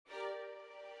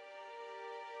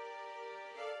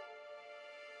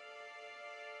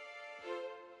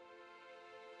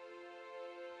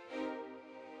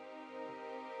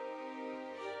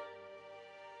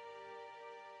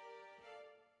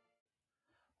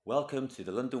Welcome to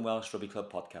the London Welsh Rugby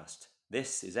Club podcast.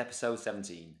 This is episode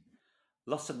 17.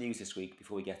 Lots of news this week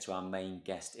before we get to our main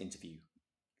guest interview.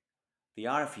 The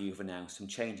RFU have announced some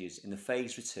changes in the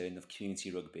phased return of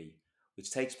community rugby,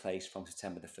 which takes place from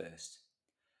September the 1st.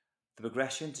 The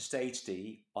progression to Stage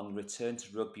D on the Return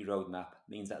to Rugby roadmap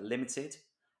means that limited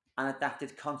and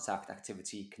adapted contact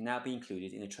activity can now be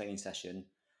included in a training session,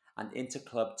 and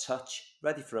inter-club touch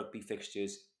ready for rugby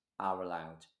fixtures are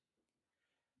allowed.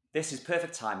 This is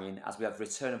perfect timing as we have the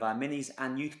return of our minis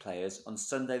and youth players on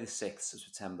Sunday the 6th of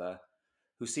September,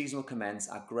 whose season will commence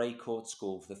at Grey Court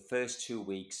School for the first 2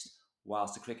 weeks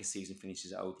whilst the cricket season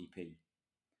finishes at ODP.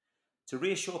 To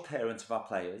reassure parents of our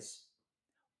players,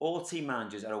 all team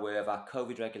managers are aware of our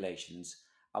COVID regulations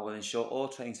and will ensure all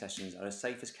training sessions are as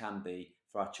safe as can be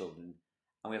for our children,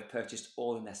 and we have purchased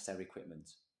all the necessary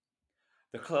equipment.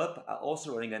 The club are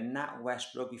also running a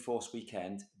NatWest Rugby Force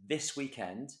weekend this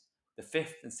weekend, the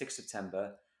 5th and 6th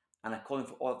September, and are calling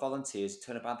for all volunteers to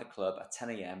turn up at the club at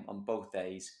 10 a.m. on both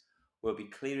days. We'll be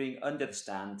clearing under the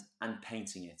stand and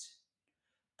painting it.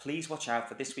 Please watch out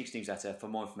for this week's newsletter for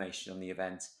more information on the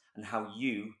event and how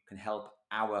you can help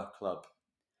our club.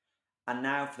 And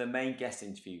now for the main guest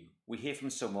interview. We hear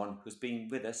from someone who's been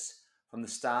with us from the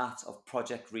start of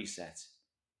Project Reset.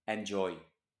 Enjoy.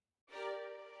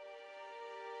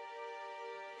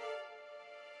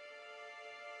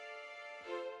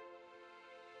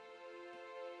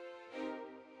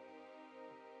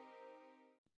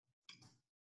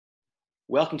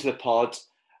 Welcome to the pod,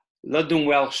 London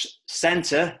Welsh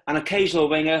centre and occasional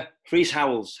winger, Rhys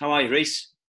Howells. How are you, Rhys?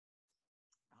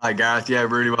 Hi, Gareth. Yeah,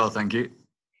 really well, thank you.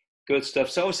 Good stuff.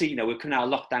 So obviously, we're coming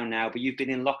out of lockdown now, but you've been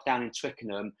in lockdown in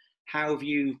Twickenham. How have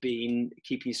you been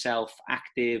keeping yourself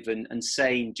active and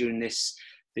sane during this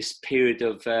period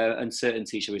of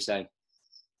uncertainty, shall we say?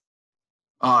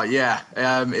 Oh, yeah.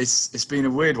 It's been a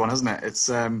weird one, hasn't it? It's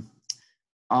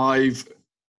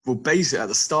basically at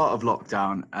the start of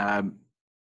lockdown,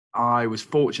 I was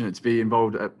fortunate to be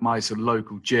involved at my sort of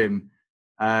local gym,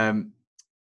 one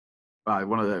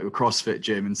of the CrossFit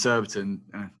gym in Surbiton.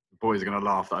 The boys are going to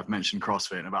laugh that I've mentioned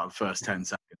CrossFit in about the first 10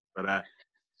 seconds, but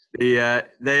they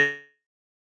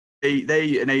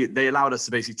allowed us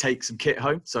to basically take some kit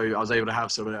home. So I was able to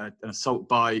have sort of an assault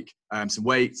bike, some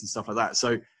weights and stuff like that.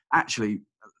 So actually,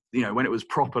 when it was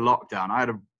proper lockdown, I had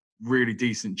a really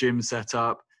decent gym set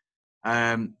up.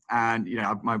 And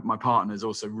my partner's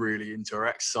also really into her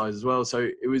exercise as well, so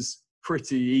it was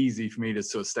pretty easy for me to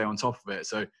sort of stay on top of it.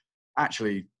 So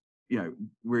actually,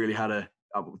 really I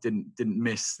didn't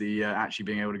miss the actually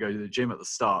being able to go to the gym at the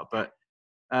start, but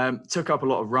took up a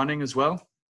lot of running as well.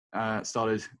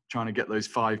 Started trying to get those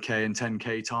 5k and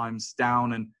 10k times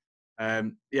down,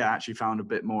 and actually found a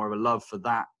bit more of a love for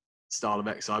that style of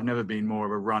exercise. I've never been more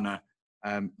of a runner,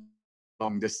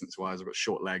 long distance wise. I've got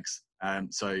short legs.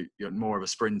 So you're more of a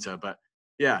sprinter, but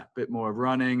yeah, a bit more of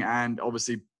running, and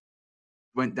obviously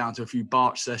went down to a few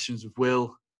barch sessions with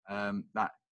Will.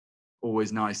 That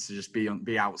always nice to just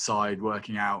be outside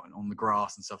working out and on the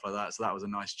grass and stuff like that. So that was a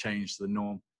nice change to the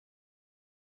norm.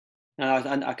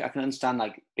 And I can understand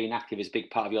being active is a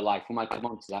big part of your life. We might come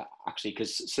on to that actually,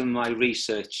 because some of my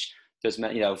research does,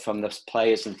 from the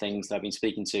players and things that I've been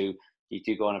speaking to, you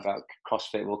do go on about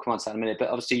CrossFit. We'll come on to that in a minute. But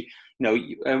obviously,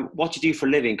 what do you do for a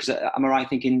living? Because am I right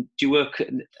thinking, do you work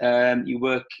for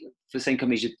the same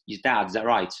company as your dad? Is that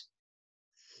right?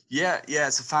 Yeah,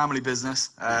 it's a family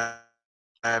business.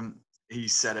 He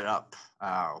set it up,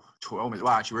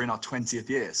 actually we're in our 20th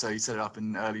year. So he set it up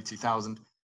in early 2000.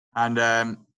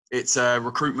 And it's a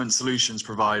recruitment solutions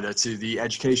provider to the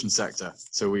education sector.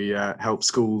 So we help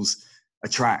schools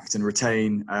attract and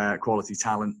retain quality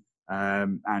talent.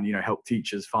 And help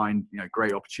teachers find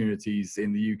great opportunities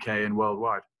in the UK and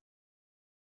worldwide.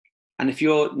 And if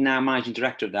you're now managing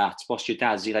director of that, what's your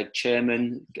dad? Is he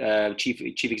chairman, chief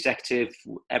executive,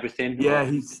 everything? Yeah,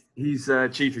 he's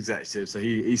chief executive, so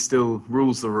he still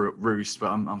rules the roost.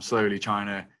 But I'm slowly trying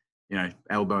to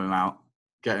elbow him out,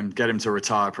 get him to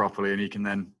retire properly, and he can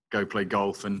then go play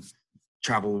golf and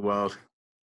travel the world.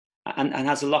 And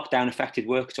has the lockdown affected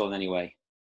work at all in any way?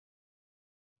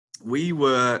 We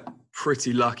were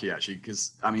pretty lucky actually,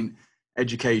 because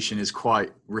education is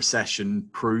quite recession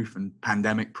proof and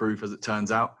pandemic proof, as it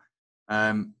turns out.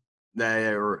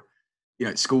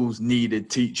 Schools needed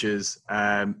teachers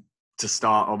to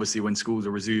start obviously when schools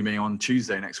are resuming on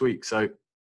Tuesday next week. So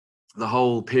the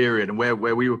whole period, and where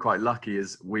we were quite lucky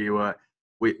is we're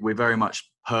very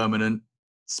much permanent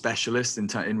specialists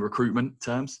in recruitment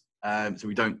terms. So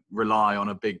we don't rely on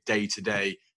a big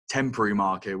day-to-day temporary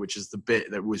market, which is the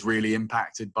bit that was really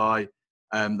impacted by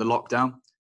the lockdown.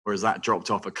 Whereas that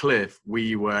dropped off a cliff,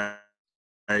 we were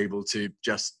able to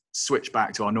just switch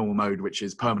back to our normal mode, which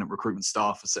is permanent recruitment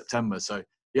staff for September. So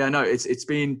yeah, no,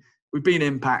 we've been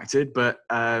impacted, but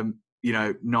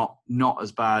not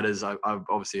as bad as I've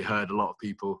obviously heard a lot of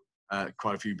people,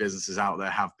 quite a few businesses out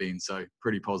there have been. So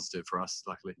pretty positive for us,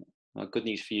 luckily. Well, good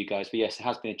news for you guys. But yes, it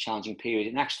has been a challenging period.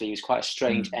 And actually, it was quite a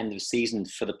strange end of the season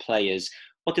for the players.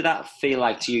 What did that feel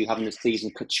like to you, having the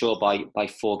season cut short by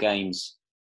 4 games?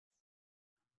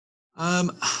 I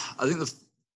think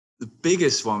the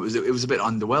biggest one was it was a bit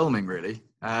underwhelming, really.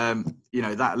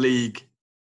 That league,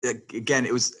 again,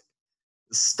 it was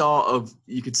the start of,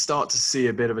 you could start to see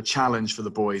a bit of a challenge for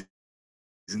the boys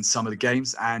in some of the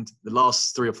games, and the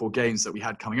last 3 or 4 games that we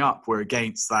had coming up were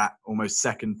against that almost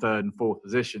 2nd, 3rd and 4th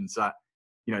positions that,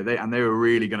 they were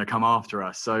really going to come after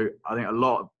us. So I think a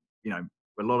lot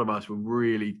of us were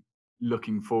really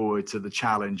looking forward to the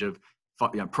challenge of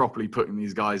properly putting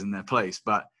these guys in their place.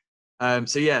 But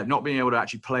not being able to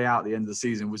actually play out the end of the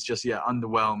season was just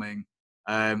underwhelming.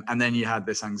 And then you had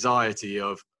this anxiety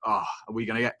of, are we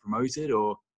going to get promoted,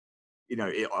 or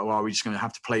are we just going to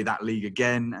have to play that league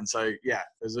again? And so,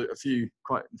 there's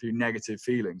quite a few negative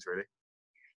feelings, really.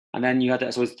 And then you had, I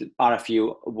suppose, the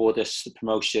RFU award us the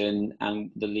promotion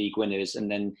and the league winners, and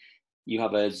then you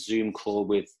have a Zoom call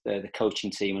with the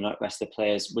coaching team and the rest of the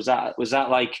players. Was that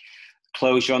like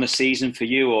closure on the season for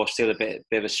you, or still a bit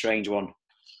of a strange one?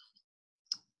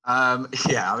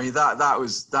 That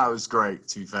was great,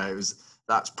 to be fair.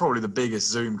 That's probably the biggest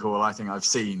Zoom call I think I've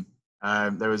seen.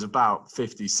 There was about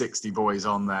 50, 60 boys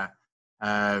on there,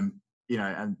 and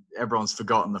everyone's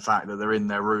forgotten the fact that they're in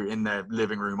their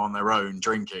living room on their own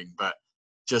drinking. But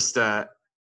just,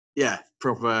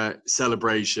 proper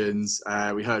celebrations.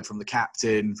 We heard from the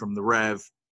captain, from the Rev,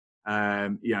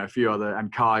 a few other,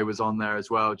 and Kai was on there as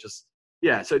well.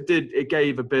 So it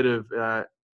gave a bit of a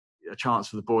chance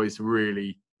for the boys to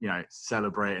really,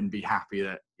 celebrate and be happy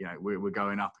that, we're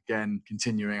going up again,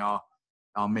 continuing our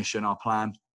mission, our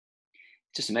plan.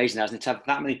 Just amazing, hasn't it, to have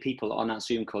that many people on that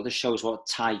Zoom call? This shows what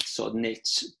tight, sort of knit,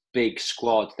 big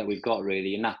squad that we've got,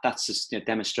 really, and that's just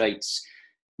demonstrates,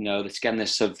 the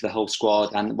togetherness of the whole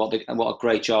squad, and what a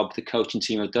great job the coaching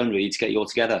team have done, really, to get you all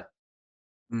together.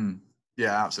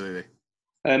 Yeah, absolutely.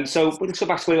 So let's go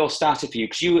back to where it all started for you,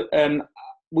 because you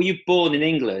were you born in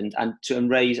England and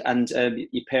raised, and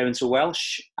your parents are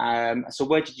Welsh. So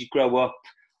where did you grow up,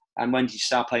 and when did you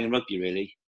start playing rugby,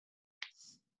 really?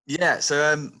 Yeah,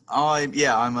 so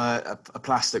I'm a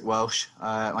plastic Welsh.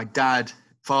 My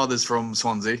father's from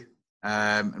Swansea.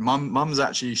 Mum's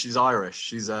actually, she's Irish.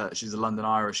 She's a London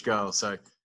Irish girl. So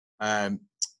I'm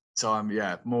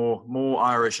more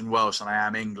Irish and Welsh than I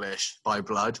am English by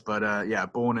blood. But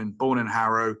born in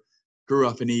Harrow, grew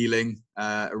up in Ealing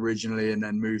originally, and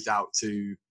then moved out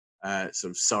to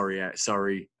sort of Surrey,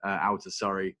 outer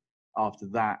Surrey after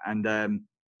that. And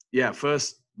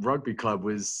first rugby club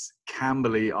was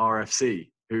Camberley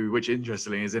RFC, which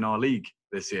interestingly is in our league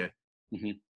this year.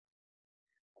 Mm-hmm.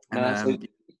 And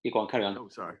you go on, carry on. Oh,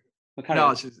 sorry.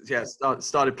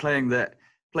 Started playing there.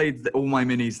 Played all my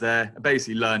minis there. I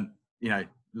basically learned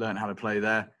how to play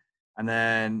there. And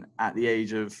then at the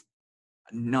age of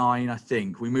 9, I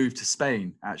think, we moved to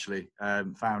Spain. Actually,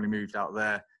 family moved out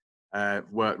there.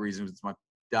 Work reasons. My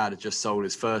dad had just sold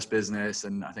his first business,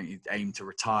 and I think he aimed to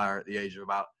retire at the age of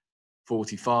about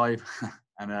 45,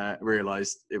 and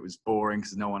realised it was boring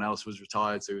because no one else was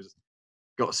retired, so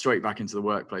got straight back into the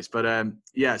workplace. But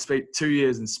spent 2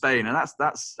 years in Spain, and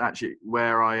that's actually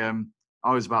where I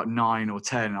was about 9 or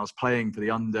 10, and I was playing for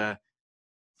the under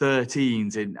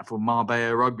 13s for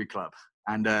Marbella Rugby Club,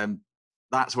 and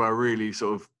that's where I really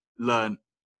sort of learned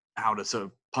how to sort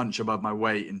of punch above my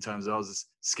weight, in terms of I was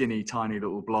a skinny, tiny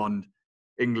little blonde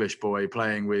English boy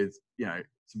playing with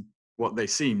what they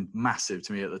seemed massive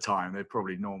to me at the time. They're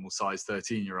probably normal size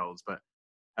 13-year-olds, but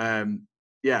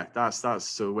that's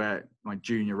sort of where my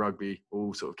junior rugby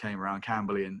all sort of came around,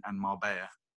 Camberley and Marbella.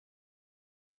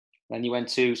 Then you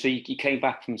you came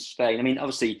back from Spain. I mean,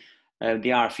 obviously, the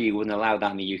RFU wouldn't allow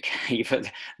that in the UK for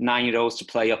 9-year-olds to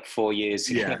play up 4 years,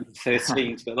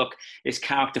 13s. But look, it's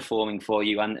character forming for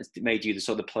you, and it's made you the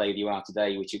sort of player you are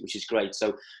today, which is great.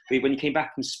 So when you came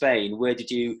back from Spain, where did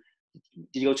you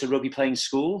go to rugby playing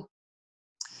school?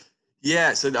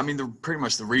 Yeah, so I mean, pretty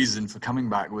much the reason for coming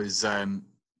back was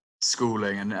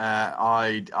schooling, and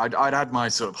I'd had my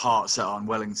sort of heart set on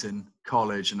Wellington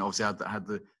College, and obviously had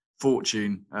the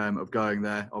fortune of going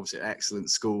there. Obviously,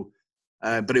 excellent school,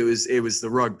 But it was the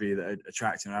rugby that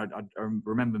attracted me. I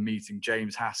remember meeting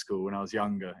James Haskell when I was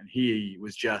younger, and he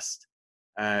was just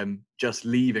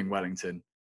leaving Wellington.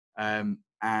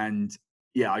 And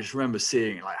yeah, I just remember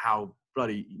seeing like how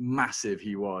bloody massive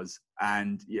he was.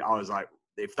 And yeah, I was like,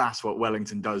 if that's what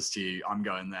Wellington does to you, I'm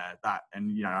going there.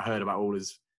 And you know, I heard about all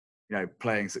his, you know,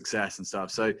 playing success and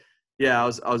stuff. So yeah, I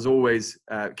was always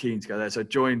keen to go there. So I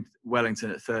joined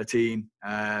Wellington at 13.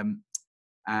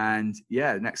 And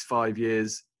yeah, the next 5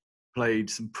 years played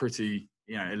some pretty,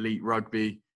 you know, elite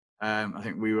rugby. I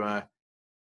think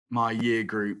my year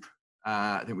group,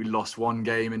 I think we lost one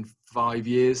game in 5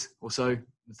 years or so,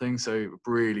 I think. So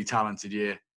really talented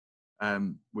year,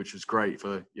 which was great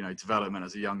for, you know, development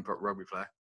as a young rugby player.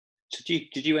 So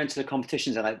did you enter the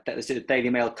competitions like the Daily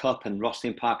Mail Cup and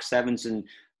Rosslyn Park Sevens, and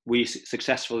were you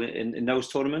successful in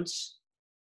those tournaments?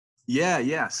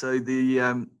 Yeah. So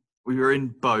we were in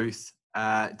both.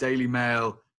 Daily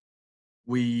Mail,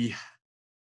 we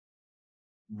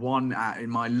won in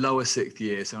my lower 6th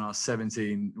year. So when I was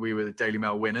 17, we were the Daily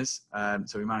Mail winners.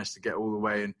 So we managed to get all the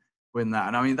way and win that.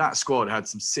 And I mean, that squad had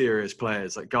some serious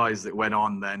players, like guys that went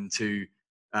on then to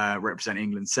represent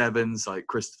England Sevens, like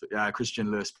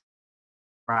Christian Lewis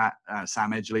Pratt,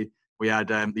 Sam Edgley. We had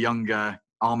the younger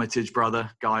Armitage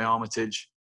brother, Guy Armitage,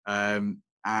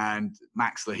 and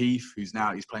Max Laheath, he's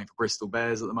playing for Bristol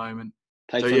Bears at the moment.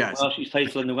 He's played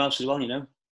for London Welsh as well, you know.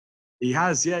 He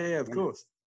has, yeah, of course.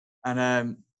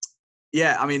 And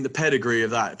yeah, I mean, the pedigree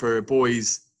of that for a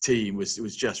boys' team was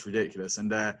just ridiculous.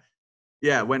 And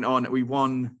went on. We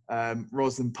won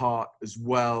Rosslyn Park as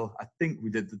well. I think we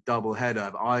did the double header.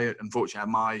 But I unfortunately had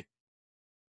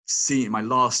my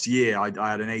last year. I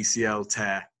had an ACL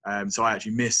tear, so I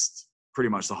actually missed pretty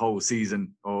much the whole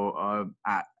season, or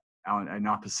in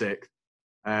upper sixth,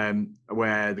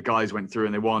 where the guys went through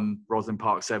and they won Rosslyn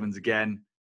Park Sevens again.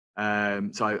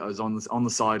 So I was on the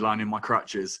sideline in my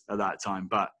crutches at that time.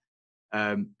 But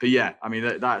yeah, I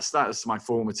mean that's my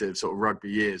formative sort of rugby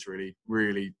years.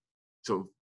 Really sort of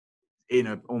in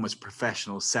a almost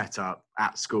professional setup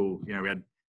at school. You know, we had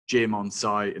gym on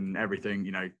site and everything.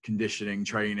 You know, conditioning,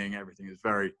 training, everything is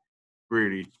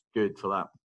really good for that.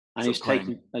 And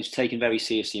it was taken very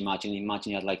seriously. Imagine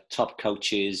you had like top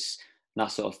coaches, and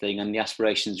that sort of thing, and the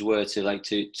aspirations were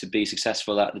to be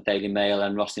successful at the Daily Mail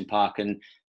and Rosslyn Park, and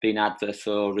be an advert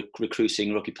for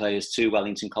recruiting rookie players to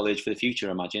Wellington College for the future,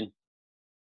 I imagine.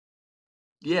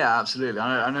 Yeah, absolutely.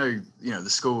 I know, you know, the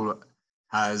school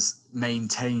has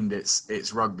maintained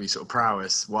its rugby sort of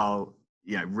prowess, while,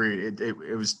 you know, really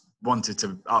it was wanted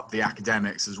to up the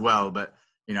academics as well, but,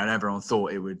 you know, and everyone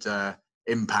thought it would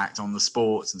impact on the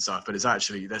sports and stuff, but it's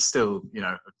actually, they're still, you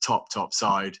know, a top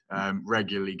side,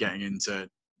 regularly getting into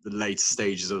the later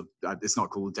stages of, it's not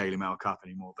called Daily Mail Cup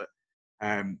anymore, but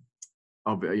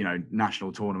you know,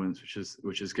 national tournaments,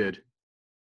 which is good.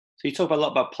 So you talk a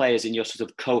lot about players in your sort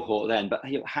of cohort then, but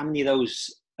how many of those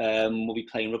will be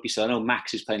playing rugby? So I know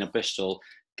Max is playing at Bristol.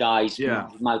 Guys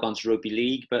might have gone to rugby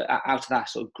league, but out of that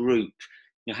sort of group,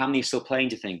 you know, how many are still playing,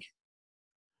 do you think?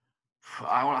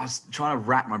 I was trying to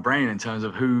rack my brain in terms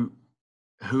of who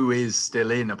is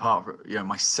still in, apart from, you know,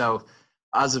 myself.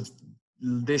 As of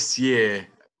this year,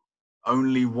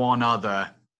 only one other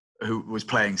who was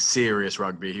playing serious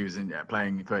rugby. He was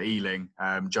playing for Ealing,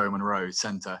 Joe Monroe,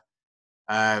 centre.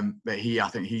 But I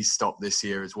think he's stopped this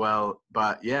year as well.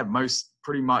 But yeah,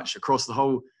 pretty much across the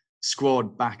whole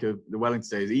squad back of the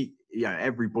Wellington days,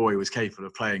 every boy was capable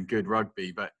of playing good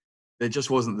rugby, but there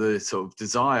just wasn't the sort of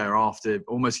desire after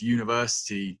almost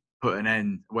university put an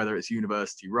end, whether it's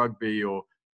university rugby or,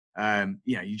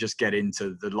 you know, you just get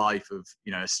into the life of,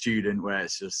 you know, a student where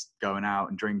it's just going out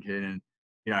and drinking and,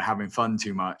 you know, having fun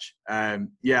too much.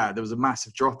 There was a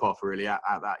massive drop off really at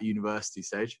that university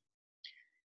stage.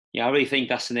 Yeah, I really think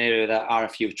that's an area that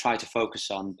RFU have tried to focus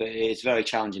on, but it's very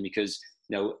challenging because,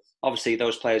 you know, obviously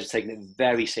those players are taking it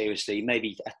very seriously,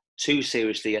 maybe too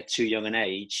seriously at too young an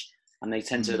age, and they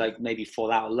tend to like maybe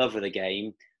fall out of love with the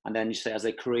game. And then as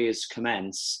their careers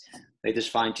commence, they just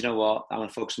find, you know what, I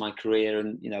want to focus on my career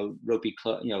and, you know, rugby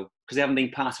club, you know, because they haven't been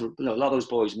part of, you know, a lot of those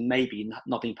boys maybe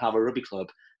not being part of a rugby club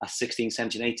at 16,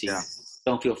 17, 18,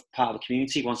 don't feel part of a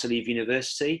community, wants to leave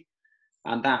university.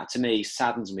 And that to me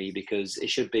saddens me, because it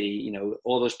should be, you know,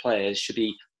 all those players should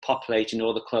be populating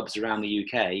all the clubs around the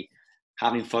UK,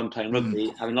 having fun playing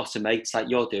rugby, having lots of mates like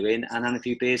you're doing, and having a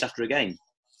few beers after a game.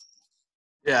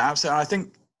 Yeah, absolutely. I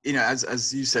think, you know,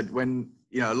 as you said, when,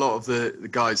 you know, a lot of the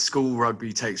guys, school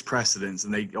rugby takes precedence,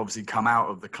 and they obviously come out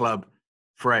of the club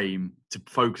frame to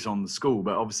focus on the school,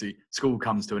 but obviously school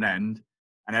comes to an end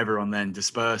and everyone then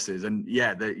disperses. And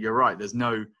yeah, you're right, there's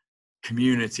no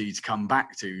community to come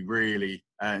back to really.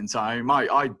 And so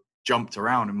I jumped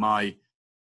around in my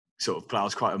sort of play. I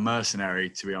was quite a mercenary,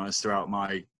 to be honest, throughout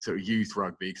my sort of youth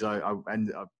rugby, because I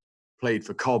played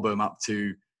for Cobham up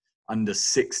to under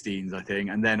 16s, I think,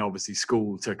 and then obviously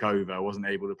school took over. I wasn't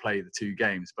able to play the 2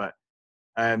 games, but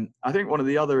I think one of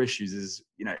the other issues is,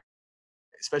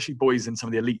 especially boys in some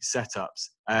of the elite setups,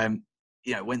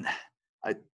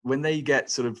 when they get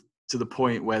sort of to the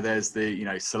point where there's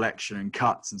the selection and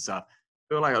cuts and stuff,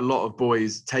 I feel like a lot of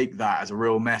boys take that as a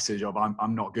real message of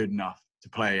I'm not good enough to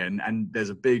play, and there's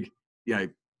a big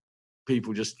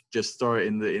people just throw it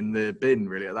in the bin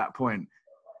really at that point.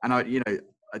 And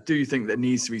I do think there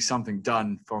needs to be something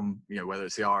done from whether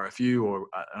it's the RFU or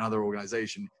another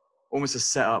organisation, almost to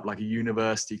set up like a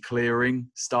university clearing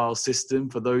style system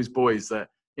for those boys that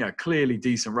clearly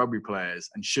decent rugby players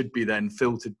and should be then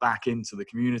filtered back into the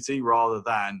community, rather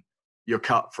than you're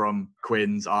cut from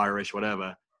Quins, Irish,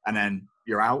 whatever, and then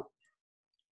you're out.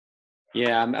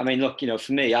 Yeah, I mean, look,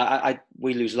 for me,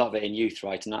 we lose a lot of it in youth,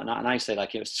 right? And I say,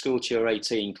 like, school to you're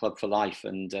 18, club for life,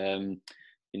 and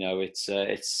it's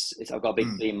I've got a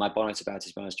big bee in my bonnet about it,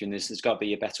 to be honest. There's got to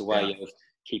be a better way of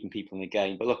keeping people in the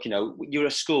game. But look, you're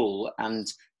a school, and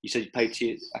you said you played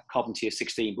at Cobham to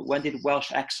 16. But when did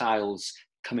Welsh Exiles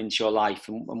come into your life,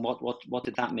 and what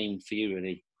did that mean for you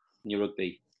really in your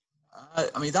rugby?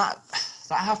 I mean, that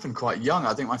happened quite young.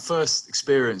 I think my first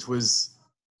experience was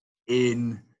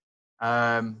in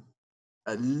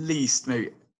at least maybe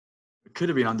it could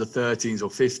have been under 13s or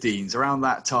 15s around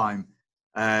that time.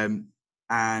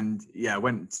 And yeah, I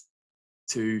went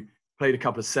to played a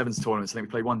couple of sevens tournaments. I think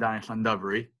we played one down in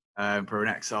Llandovery for an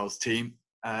Exiles team.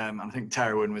 And I think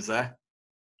Terwyn was there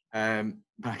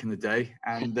back in the day.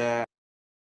 And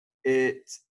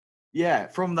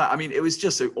from that, I mean, it was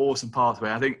just an awesome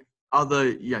pathway. I think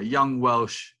other young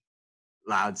Welsh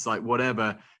lads, like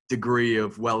whatever degree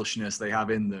of Welshness they have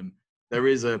in them, there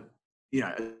is a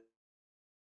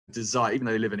desire, even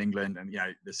though they live in England and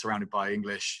they're surrounded by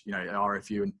English,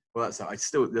 RFU and all that stuff.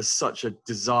 There's such a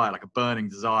desire, like a burning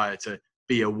desire, to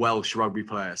be a Welsh rugby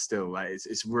player still. Like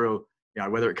it's real,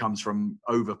 whether it comes from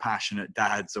over passionate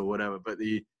dads or whatever. But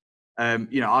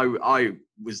I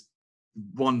was,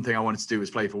 one thing I wanted to do was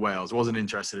play for Wales. I wasn't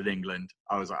interested in England.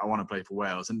 I was like, I want to play for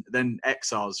Wales. And then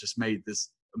Exiles just made this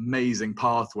amazing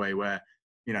pathway where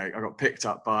I got picked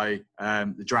up by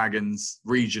the Dragons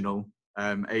regional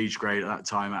age grade at that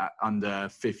time at under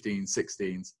 15,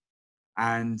 16s.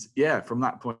 And from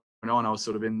that point on, I was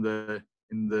sort of in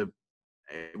the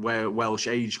Welsh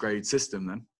age grade system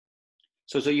then.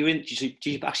 So do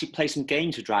you actually play some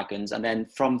games with Dragons, and then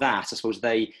from that, I suppose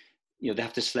they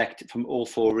have to select from all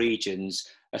 4 regions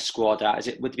a squad at?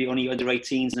 Would it be only under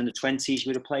 18s and under 20s you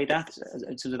would have played at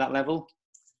in terms of that level?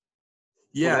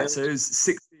 Yeah, so it was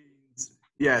 16s.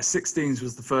 Yeah, 16s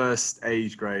was the first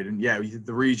age grade, and we did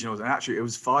the regionals, and actually it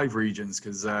was 5 regions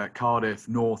because Cardiff,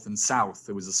 North, and South.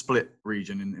 There was a split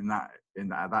region in that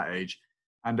age,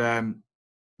 and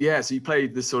so you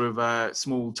played this sort of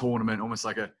small tournament, almost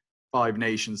like a 5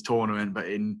 nations tournament, but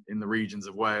in the regions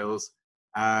of Wales,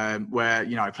 where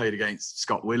I played against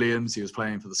Scott Williams. He was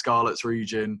playing for the Scarlets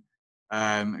region,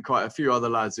 and quite a few other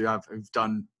lads who've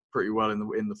done pretty well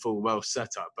in the full Welsh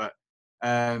setup, but.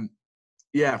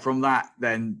 From that,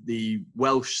 then the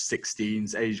Welsh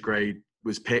 16s age grade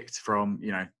was picked from,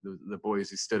 the boys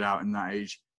who stood out in that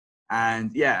age.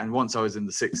 And once I was in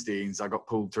the 16s, I got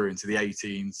pulled through into the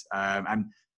 18s, and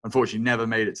unfortunately never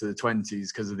made it to the 20s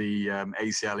because of the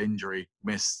ACL injury.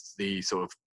 Missed the sort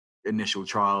of initial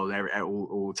trial,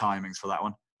 all timings for that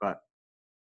one. But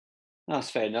that's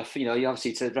fair enough. You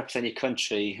obviously, to represent your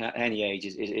country at any age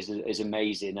is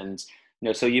amazing. And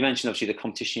so you mentioned obviously the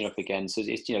competition you're up against. So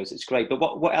it's great. But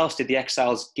what else did the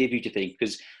Exiles give you, do you think?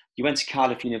 Because you went to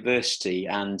Cardiff University,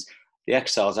 and the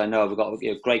Exiles, I know, have got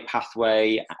a great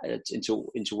pathway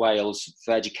into Wales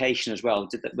for education as well.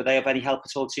 Were they of any help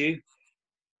at all to you?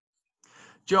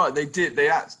 They did.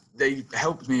 They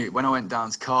helped me when I went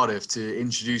down to Cardiff to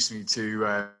introduce me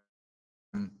to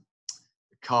the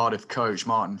Cardiff coach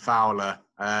Martin Fowler.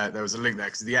 There was a link there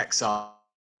because the Exiles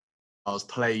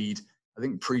played, I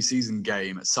think, pre-season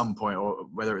game at some point, or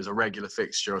whether it was a regular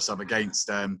fixture or something against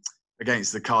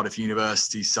the Cardiff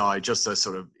University side, just a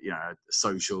sort of a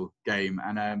social game.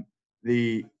 And when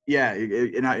we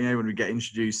get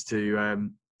introduced to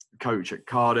coach at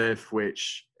Cardiff,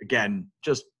 which again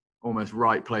just almost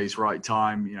right place, right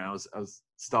time. I was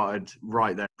started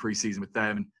right there pre-season with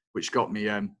them, which got me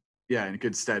in a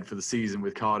good stead for the season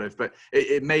with Cardiff. But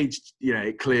it made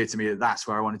it clear to me that that's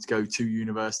where I wanted to go to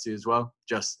university as well.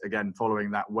 Just again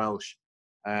following that Welsh,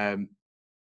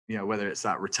 whether it's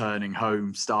that returning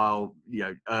home style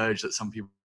urge that some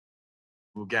people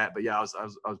will get. But yeah, I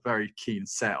was very keen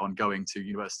set on going to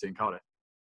university in Cardiff.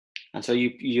 And so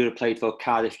you have played for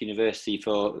Cardiff University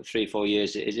for 3-4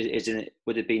 years. Isn't it?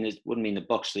 Wouldn't mean the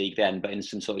Bucks League then, but in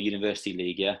some sort of university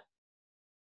league, yeah.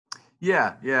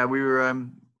 Yeah. We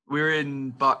were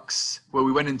in Bucks. Well,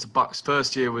 we went into Bucks.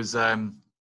 First year was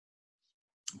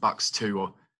Bucks 2,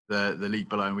 or the league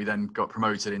below, and we then got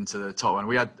promoted into the top one.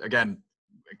 We had again,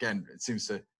 it seems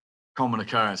a common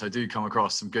occurrence. I do come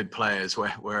across some good players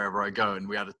wherever I go, and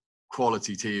we had a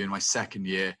quality team in my second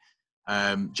year.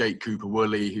 Jake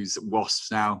Cooper-Woolley, who's at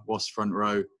Wasps now, Wasps front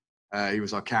row. He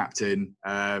was our captain.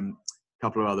 A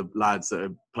couple of other lads that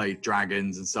have played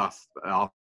Dragons and stuff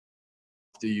after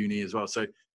uni as well. So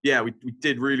yeah, we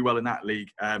did really well in that league.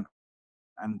 And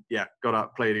yeah, got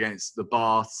up, played against the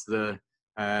Baths,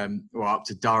 up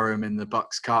to Durham in the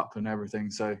Bucks Cup and everything.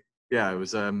 So yeah, it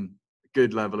was a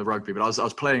good level of rugby. But I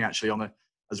was playing actually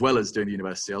as well as doing the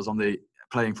university. I was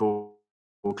playing for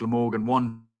Glamorgan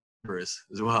Wanderers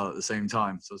as well at the same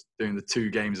time. So I was doing the 2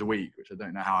 games a week, which I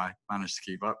don't know how I managed to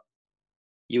keep up.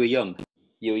 You were young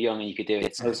and you could do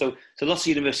it. So lots of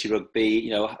university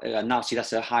rugby, and obviously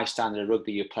that's a high standard of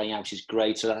rugby you're playing out, which is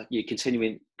great. So that you're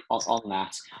continuing on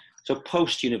that. So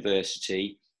post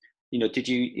university, did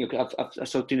you? I've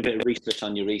sort of doing a bit of research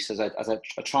on you, Rhys, as I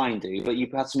try and do. But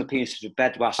you've had some appearances for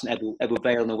Bedwas and Ebbw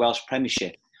Vale in the Welsh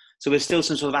Premiership. So there's still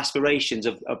some sort of aspirations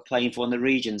of playing for one of the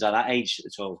regions at that age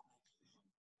at all.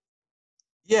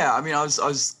 Yeah, I mean, I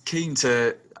was keen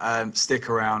to stick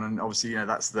around, and obviously,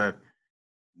 that's the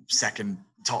second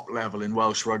top level in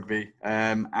Welsh rugby.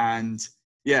 And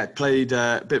yeah, played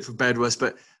a bit for Bedwas,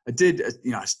 but I did,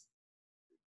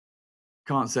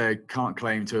 I can't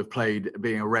claim to have played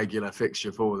being a regular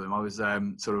fixture for them. I was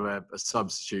sort of a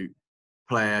substitute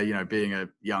player, being a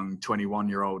young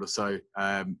 21-year-old or so,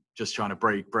 just trying to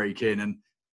break in.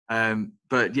 And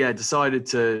but yeah, decided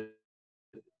to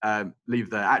leave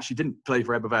there. Actually didn't play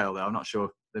for Ebbw Vale though. I'm not sure.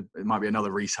 It might be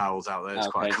another Rhys Howells out there. It's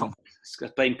quite common.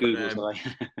 Blame Google.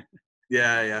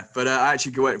 Yeah. But I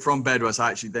actually from Bedwas.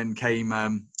 I actually then came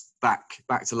back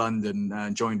to London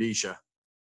and joined Esher.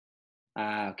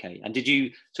 Okay. And did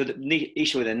you? So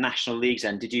Esher were the national leagues.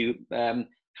 Then did you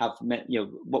have?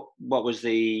 What was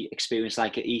the experience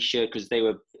like at Esher? Because they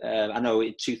were. I know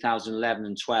in 2011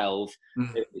 and 12,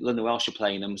 London Welsh were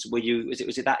playing them. Were you?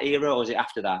 Was it that era or was it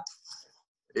after that?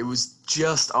 It was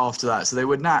just after that. So they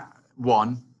were Nat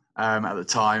 1 at the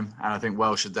time, and I think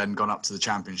Welsh had then gone up to the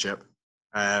Championship.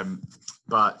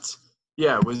 But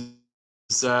yeah, it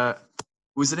was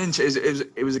an interest.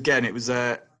 It was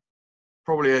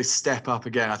probably a step up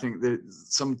again. I think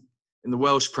in the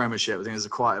Welsh Premiership, I think there's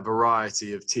quite a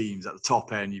variety of teams. At the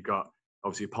top end, you've got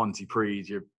obviously Pontypridd,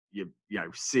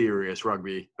 your serious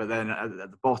rugby, but then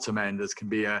at the bottom end, there can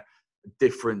be a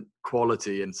different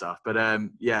quality and stuff. But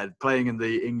playing in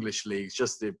the English leagues,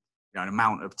 just the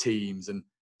amount of teams and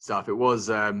stuff, it was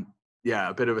a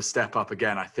bit of a step up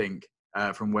again, I think,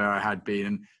 from where I had been.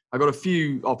 And I got a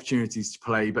few opportunities to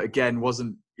play, but again,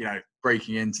 wasn't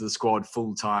breaking into the squad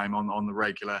full time on the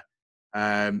regular.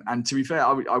 And to be fair,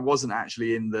 I wasn't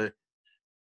actually in the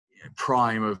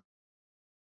prime of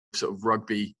sort of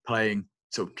rugby playing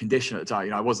sort of condition at the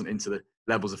time. I wasn't into the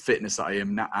levels of fitness that I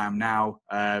am now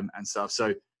and stuff.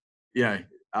 So,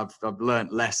 I've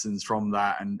learnt lessons from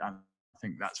that, and I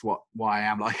think that's why I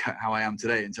am like how I am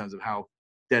today in terms of how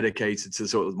dedicated to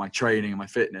sort of my training and my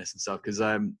fitness and stuff. Because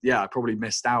I probably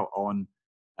missed out on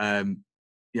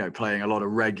playing a lot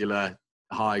of regular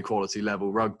high quality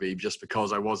level rugby just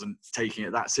because I wasn't taking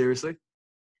it that seriously.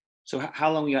 So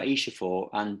how long were you at Esher for,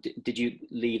 and did you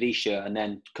leave Esher and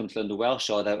then come to London Welsh,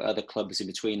 or are there other clubs in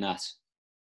between that?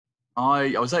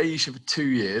 I was at Esher for 2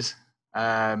 years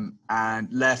and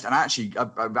left, and I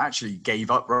actually gave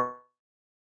up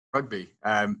rugby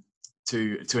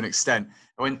to an extent.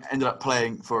 I ended up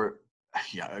playing for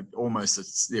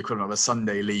almost the equivalent of a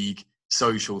Sunday league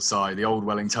social side, the old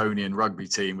Wellingtonian rugby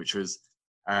team, which was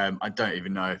I don't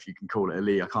even know if you can call it a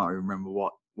league. I can't remember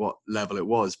what level it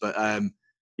was, but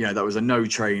that was a no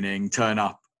training, turn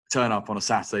up on a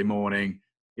Saturday morning,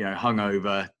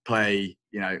 hungover, play,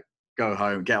 go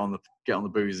home, get on the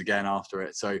booze again after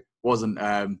it. So wasn't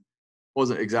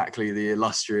exactly the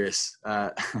illustrious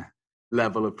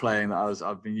level of playing that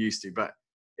I've been used to, but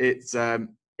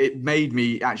it made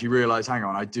me actually realise, hang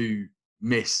on, I do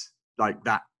miss like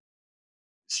that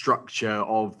structure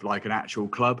of like an actual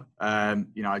club. I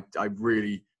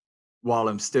really, while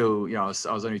I'm still, I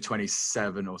was only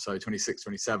 27 or so, 26,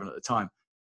 27 at the time,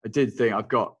 I did think I've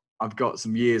got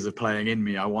some years of playing in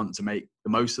me. I want to make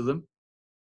the most of them.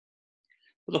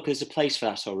 Look, there's a place for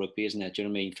that sort of rugby, isn't there? Do you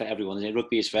know what I mean? For everyone. And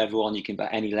rugby is for everyone. You can be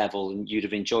at any level, and you'd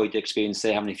have enjoyed the experience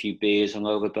there, having a few beers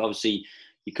hungover. But obviously,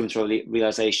 you come to a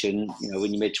realization,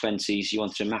 in your mid-20s, you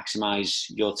want to maximise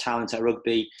your talent at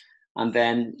rugby. And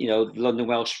then, the London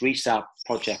Welsh Restart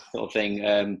project sort of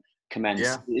thing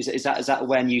commenced. Yeah. Is that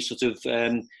when you sort of,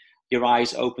 your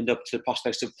eyes opened up to the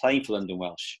prospects of playing for London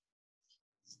Welsh?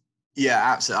 Yeah,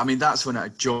 absolutely. I mean, that's when I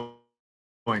joined.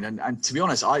 And to be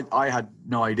honest, I had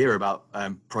no idea about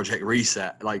Project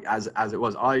Reset, like as it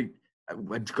was. I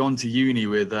had gone to uni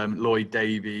with Lloyd,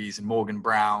 Davies and Morgan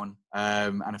Browne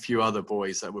and a few other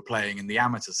boys that were playing in the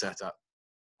amateur setup.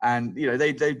 And,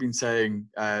 they'd been saying,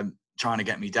 trying to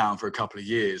get me down for a couple of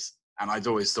years. And I'd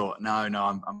always thought, no,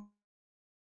 I'm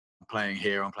playing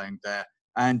here, I'm playing there.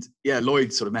 And yeah,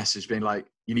 Lloyd sort of messaged being like,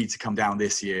 you need to come down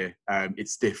this year.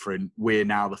 It's different. We're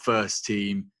now the first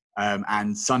team.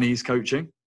 And Sonny's coaching. And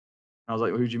I was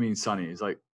like, well, who do you mean Sonny? He's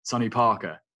like, Sonny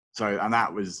Parker. So, and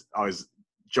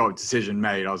job decision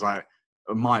made. I was like,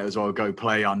 I might as well go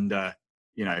play under,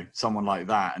 someone like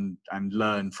that and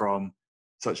learn from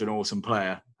such an awesome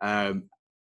player.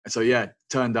 So yeah,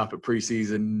 turned up at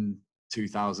pre-season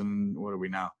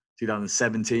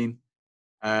 2017.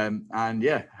 And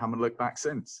yeah, haven't looked back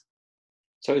since.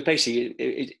 So it was basically,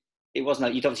 it wasn't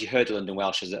like you'd obviously heard of London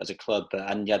Welsh as a club,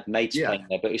 and you had mates playing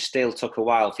there, but it still took a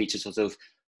while for you to sort of,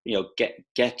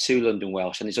 get to London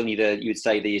Welsh. And it's only you'd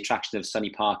say the attraction of Sonny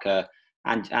Parker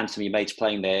and some of your mates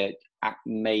playing there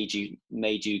made you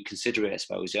consider it, I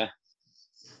suppose, yeah?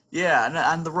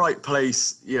 Yeah, and the right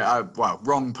place,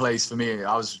 wrong place for me.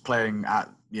 I was playing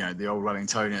at, the old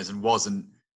Wellingtonians and wasn't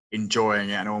enjoying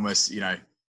it, and almost,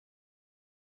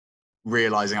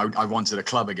 realizing I wanted a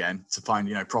club again to find,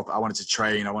 proper. I wanted to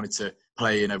train. I wanted to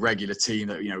play in a regular team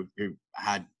that, who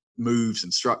had moves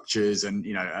and structures and,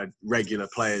 regular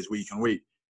players week on week.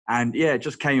 And yeah, it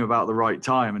just came about the right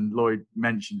time. And Lloyd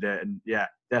mentioned it, and yeah,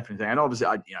 definitely. And obviously,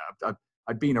 I'd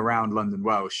been around London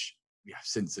Welsh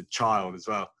since a child as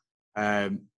well.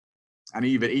 And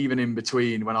even in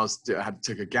between, when I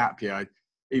took a gap year, I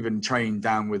even trained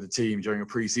down with the team during a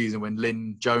pre-season when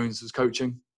Lynn Jones was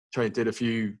coaching. Did a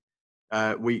few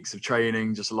weeks of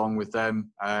training just along with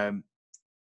them and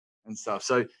stuff.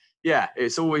 So yeah,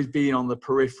 it's always been on the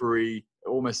periphery,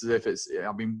 almost as if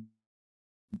I've been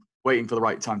waiting for the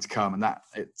right time to come. And that,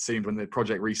 it seemed, when the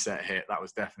Project Reset hit, that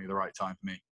was definitely the right time for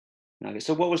me. Okay,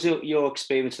 so what was your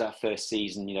experience of that first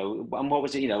season, and what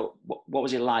was it, what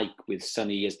was it like with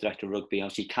Sonny as director of rugby?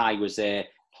 Obviously, Kai was there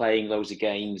playing loads of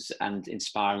games and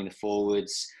inspiring the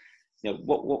forwards.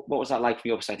 What was that like from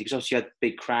your perspective? Because obviously you had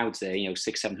big crowds there,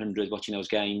 600-700 watching those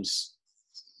games.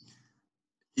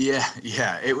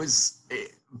 Yeah, it was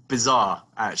bizarre,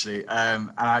 actually.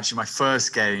 And actually, my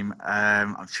first game,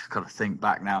 I've just got to think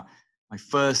back now. My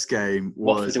first game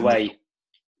was... Watford away.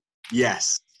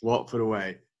 Yes, Watford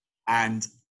away. And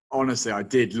honestly, I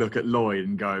did look at Lloyd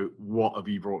and go, what have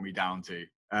you brought me down to?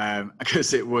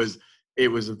 Because it was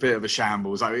a bit of a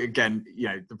shambles. Again,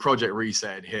 the Project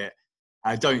Reset had hit.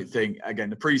 I don't think,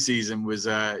 again, the pre-season was,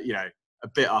 a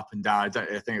bit up and down. I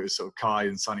think it was sort of Kai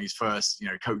and Sonny's first,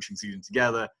 coaching season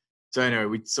together. So anyway,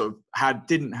 we sort of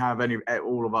didn't have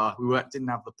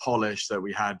the polish that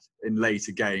we had in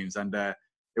later games, and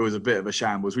it was a bit of a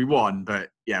shambles. We won, but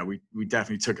yeah, we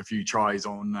definitely took a few tries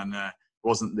on, and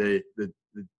wasn't the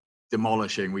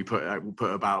demolishing we put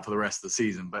about for the rest of the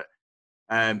season. But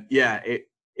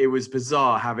it was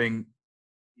bizarre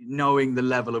knowing the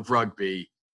level of rugby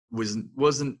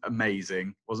wasn't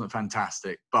amazing, wasn't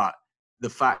fantastic, but the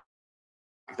fact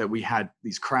that we had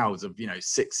these crowds of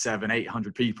 600, 700,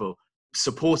 800 people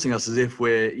supporting us as if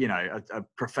we're a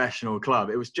professional club,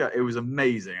 it was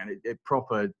amazing, and it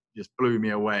proper just blew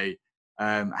me away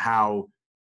how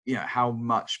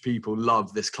much people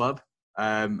love this club,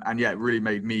 and yeah, it really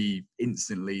made me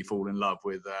instantly fall in love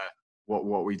with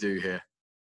what we do here.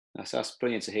 That's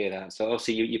brilliant to hear that. So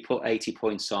obviously you put 80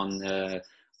 points on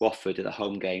Watford at the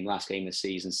home game, last game of the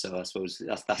season. So I suppose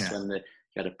that's when you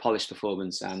had a polished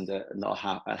performance and not a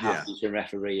half-decent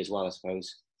referee as well, I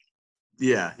suppose.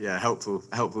 Yeah, helpful,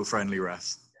 friendly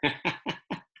refs.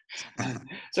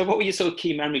 So what were your sort of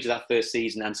key memories of that first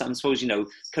season? And I suppose,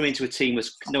 coming into a team with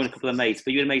knowing a couple of mates,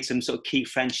 but you would have made some sort of key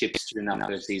friendships during that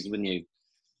first season, wouldn't you?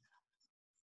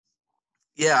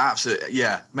 Yeah, absolutely.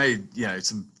 Yeah, made,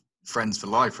 some friends for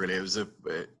life, really. It was a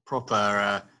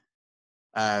proper...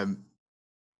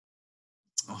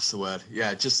 what's the word?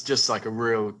 Yeah, just like a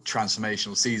real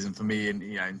transformational season for me, in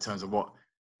in terms of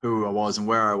who I was and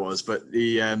where I was. But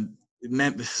the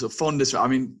sort of fondest, I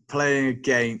mean, playing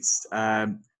against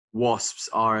Wasps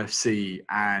RFC,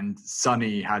 and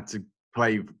Sonny had to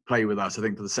play with us. I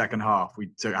think for the second half, we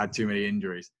had too many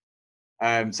injuries.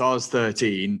 So I was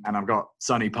 13, and I've got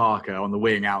Sonny Parker on the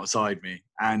wing outside me,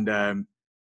 and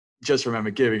just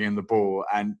remember giving him the ball.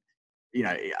 And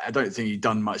I don't think he'd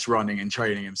done much running and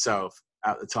training himself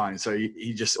at the time, so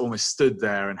he just almost stood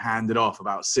there and handed off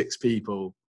about 6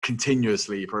 people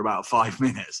continuously for about 5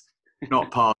 minutes,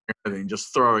 not passing anything,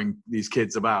 just throwing these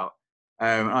kids about.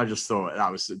 I just thought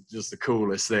that was just the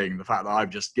coolest thing, the fact that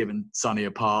I've just given Sonny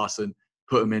a pass and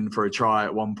put him in for a try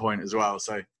at one point as well.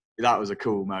 So that was a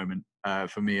cool moment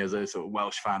for me as a sort of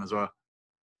Welsh fan as well.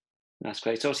 That's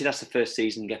great. So obviously that's the first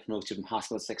season, get promoted from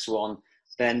Haskell 6-1.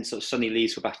 Then sort of Sonny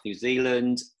leaves for back to New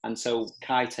Zealand, and so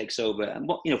Kai takes over. And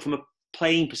what from a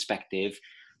playing perspective,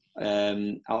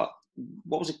 what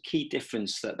was a key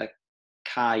difference that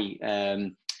Kai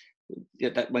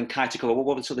that when Kai took over?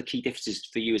 What were sort of the key differences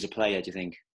for you as a player, do you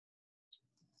think?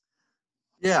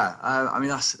 Yeah, I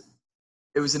mean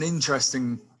it was an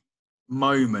interesting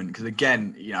moment because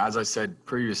again, as I said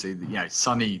previously,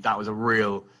 Sonny, that was a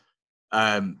real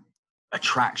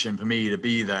attraction for me to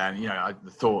be there. And the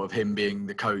thought of him being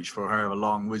the coach for however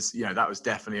long was that was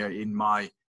definitely in my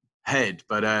head.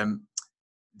 But when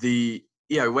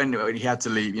he had to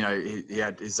leave, he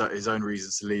had his own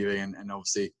reasons for leaving, and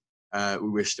obviously we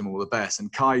wished him all the best.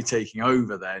 And Kai taking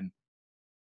over then,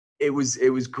 it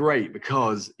was great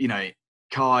because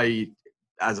Kai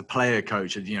as a player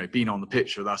coach had been on the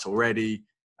pitch with us already.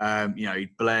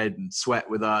 He'd bled and sweat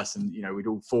with us, and we'd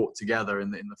all fought together in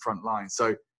the front line.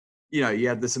 So you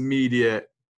had this immediate,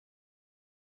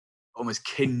 almost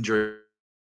kindred,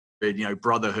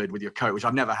 brotherhood with your coach, which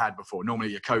I've never had before.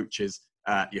 Normally your coach is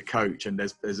your coach, and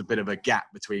there's a bit of a gap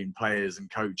between players and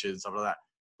coaches and stuff like that.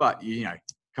 But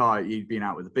Kai, he'd been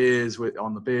out with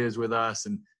on the beers with us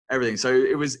and everything. So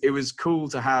it was cool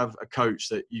to have a coach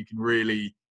that you can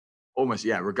really almost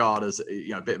regard as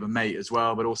a bit of a mate as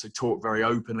well, but also talk very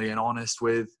openly and honest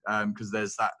with, because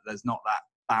there's not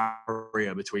that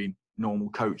barrier between normal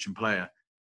coach and player.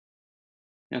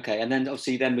 Okay, and then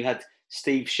obviously we had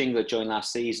Steve Shingler join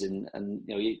last season, and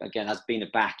again, as being a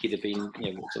back, you'd have been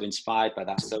sort of inspired by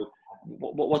that. So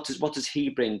what does he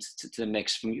bring to the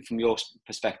mix from your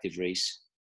perspective, Rhys?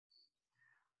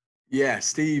 Yeah,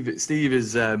 Steve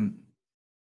is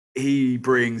he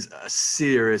brings a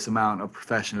serious amount of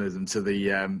professionalism to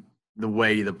the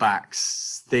way the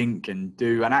backs think and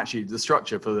do, and actually the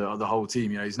structure for the whole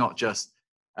team. He's not just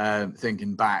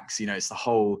thinking backs. It's the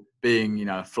whole being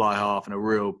a fly half and a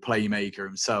real playmaker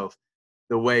himself.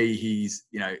 The way he's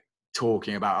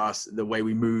talking about us, the way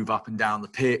we move up and down the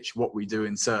pitch, what we do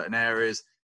in certain areas.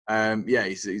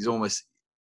 He's almost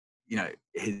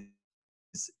his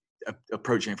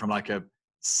approaching it from like a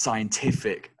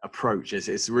scientific approach.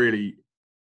 It's really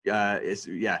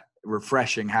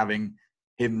refreshing having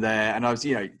him there. And I was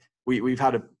we've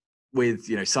had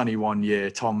with Sonny one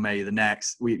year, Tom May the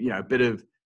next. We a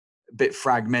bit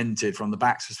fragmented from the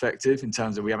back's perspective in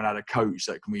terms of we haven't had a coach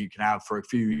that we can have for a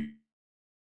few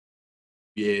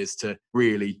years to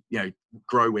really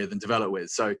grow with and develop with.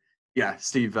 So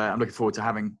Steve, I'm looking forward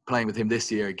to playing with him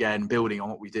this year again, building on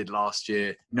what we did last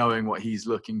year, knowing what he's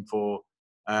looking for.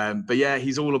 But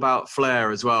he's all about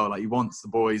flair as well. Like he wants the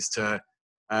boys to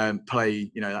play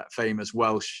that famous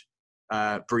Welsh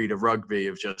breed of rugby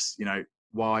of just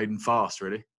wide and fast,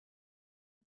 really.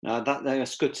 No,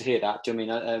 that's good to hear that. Do you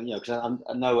know what I mean? Because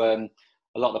I know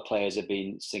a lot of the players have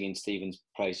been singing Stephen's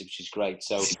praise, which is great.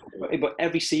 So, but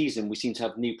every season we seem to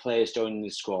have new players joining the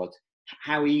squad.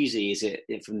 How easy is it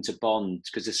for them to bond?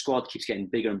 Because the squad keeps getting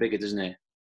bigger and bigger, doesn't it?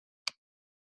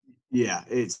 Yeah,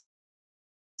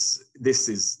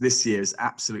 this year is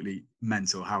absolutely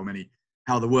mental. How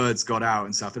the words got out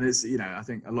and stuff, and it's I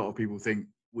think a lot of people think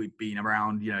we've been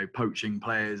around poaching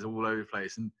players all over the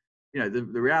place, and the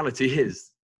reality is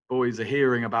boys are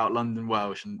hearing about London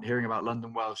Welsh and hearing about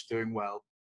London Welsh doing well,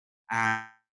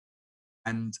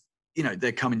 and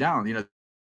they're coming down.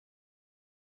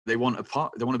 They want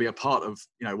to be a part of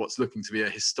what's looking to be a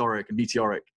historic and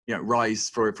meteoric rise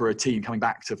for a team coming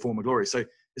back to former glory. So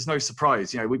it's no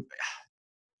surprise.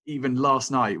 Even last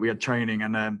night we had training,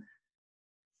 and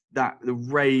that the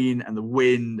rain and the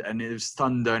wind and it was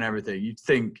thunder and everything. You'd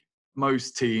think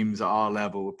most teams at our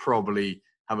level would probably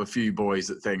have a few boys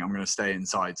that think, I'm going to stay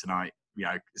inside tonight.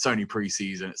 It's only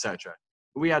pre-season, etc.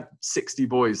 But we had 60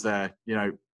 boys there,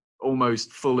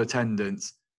 almost full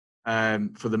attendance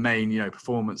for the main,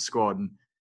 performance squad. And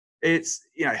it's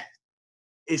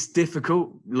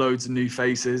difficult, loads of new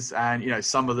faces, and,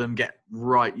 some of them get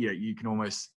right. You can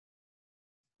almost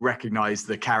recognize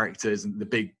the characters and the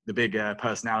big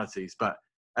personalities. But,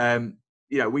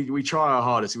 we try our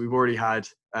hardest. We've already had,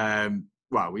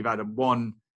 we've had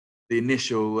one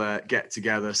initial get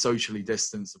together, socially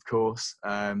distanced, of course,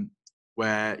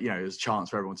 where there's a chance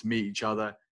for everyone to meet each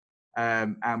other,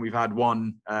 and we've had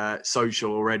one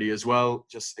social already as well.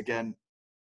 Just again,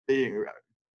 being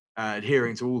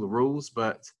adhering to all the rules,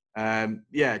 but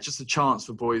just a chance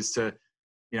for boys to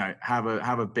have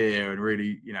a beer and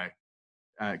really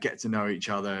get to know each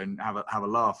other and have a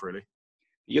laugh, really.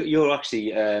 You're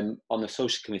actually on the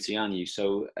social committee, aren't you?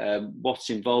 So what's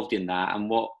involved in that, and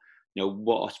what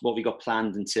have we got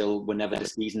planned until whenever the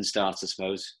season starts, I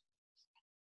suppose?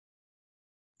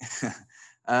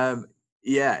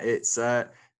 It's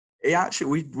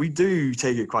actually we do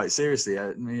take it quite seriously.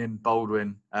 Me and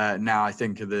Baldwin now, I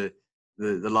think, are the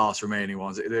last remaining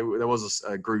ones. There was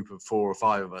a group of 4 or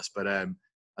 5 of us, but I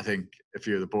think a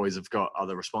few of the boys have got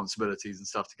other responsibilities and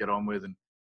stuff to get on with, and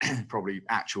probably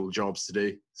actual jobs to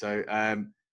do. So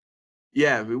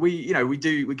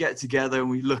we get together and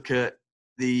we look at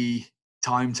the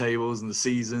timetables and the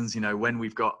seasons, when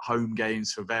we've got home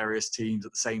games for various teams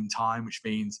at the same time, which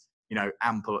means a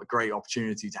great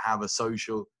opportunity to have a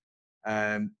social,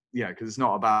 because it's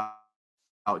not about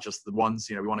just the ones.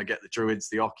 We want to get the Druids,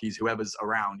 the Ockies, whoever's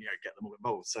around, get them all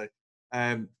involved. So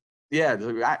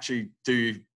we actually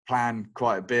do plan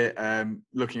quite a bit,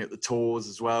 looking at the tours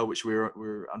as well, which we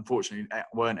unfortunately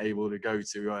weren't able to go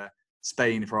to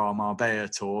Spain for our Marbella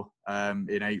tour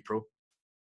in April,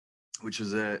 which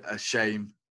was a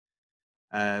shame.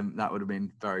 That would have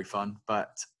been very fun,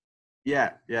 but we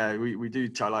do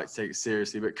like to take it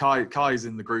seriously. But Kai's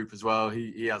in the group as well.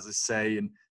 He has a say, and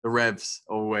the Rev's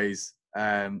always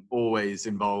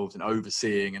involved and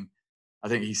overseeing, and I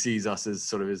think he sees us as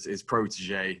sort of his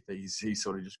protege, that he's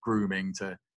sort of just grooming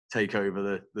to take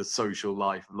over the social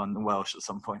life of London Welsh at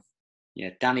some point. Yeah,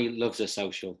 Danny loves a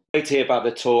social. Great to hear about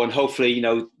the tour, and hopefully,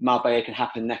 Marbella can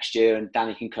happen next year and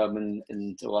Danny can come and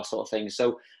all that sort of thing.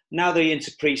 So now they're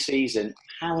into pre-season,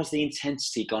 how has the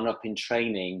intensity gone up in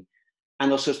training,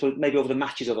 and also maybe over the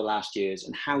matches over the last years,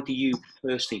 and how do you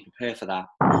personally prepare for that?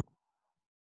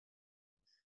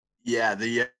 Yeah,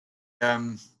 the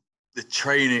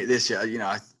training this year,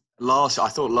 I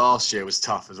thought last year was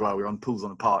tough as well. We were on pools on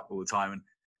the park all the time, and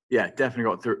definitely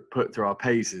got put through our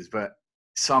paces, but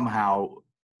somehow,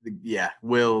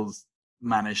 Will's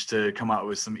managed to come up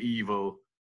with some evil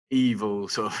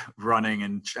sort of running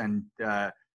and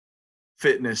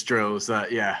fitness drills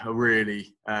that are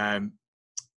really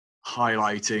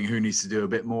highlighting who needs to do a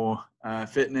bit more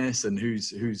fitness and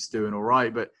who's doing all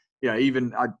right. But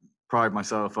even I pride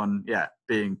myself on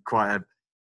being quite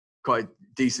a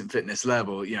decent fitness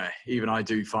level. Even I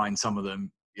do find some of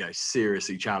them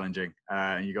seriously challenging,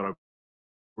 and you got to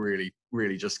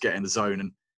really just get in the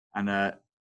zone and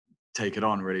take it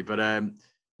on, really. But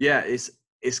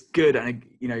it's good, and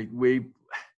we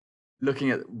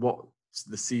looking at what's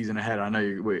the season ahead. I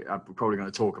know we're probably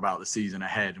going to talk about the season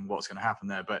ahead and what's going to happen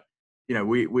there, but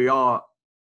we are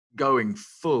going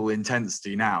full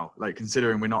intensity now, like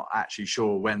considering we're not actually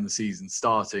sure when the season's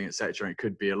starting, etc. It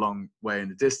could be a long way in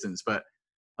the distance, but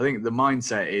I think the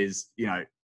mindset is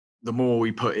the more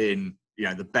we put in,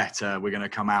 the better we're going to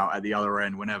come out at the other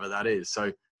end, whenever that is.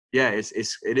 So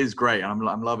it is great, and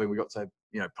I'm loving we got to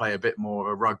play a bit more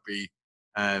of a rugby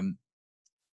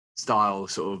style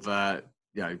sort of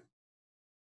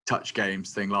touch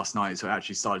games thing last night. So it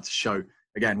actually started to show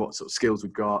again what sort of skills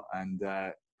we've got, and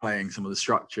playing some of the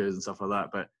structures and stuff like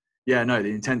that. But the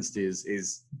intensity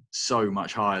is so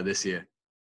much higher this year.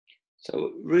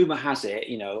 So rumour has it,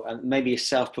 and maybe it's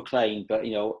self-proclaimed, but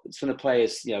some of the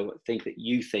players, think that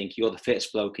you think you're the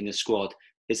fittest bloke in the squad.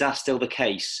 Is that still the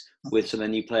case with some of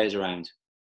the new players around?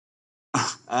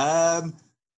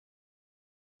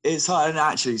 It's hard, and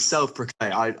actually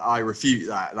self-proclaimed. I refute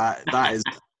that. That is.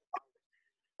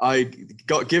 I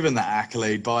got given that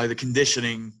accolade by the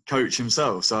conditioning coach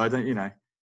himself, so I don't,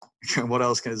 what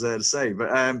else is there to say?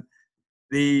 But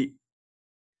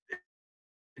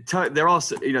there are,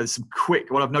 some quick.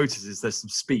 What I've noticed is there's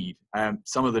some speed.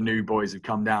 Some of the new boys who've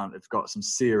come down have got some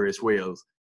serious wheels.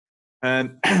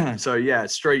 So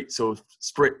straight sort of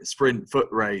sprint foot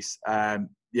race.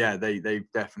 They've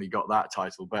definitely got that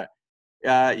title. But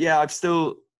I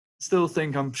still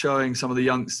think I'm showing some of the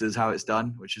youngsters how it's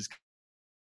done, which is.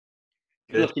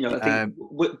 Look, I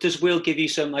think, does Will give you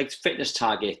some fitness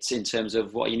targets in terms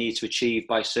of what you need to achieve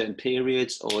by certain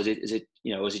periods, or is it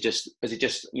just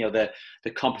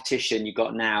the competition you've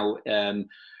got now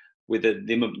with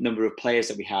the number of players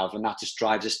that we have, and that just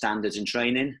drives the standards in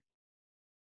training?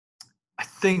 I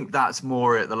think that's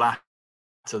more at the latter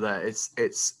there.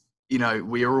 It's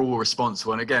we are all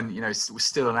responsible, and again, we're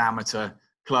still an amateur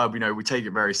club. We take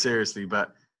it very seriously,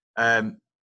 but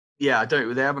yeah,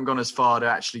 they haven't gone as far to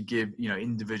actually give,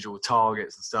 individual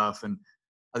targets and stuff. And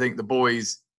I think the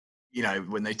boys,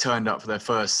 when they turned up for their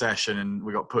first session and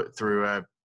we got put through a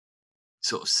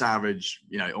sort of savage,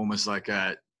 almost like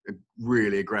a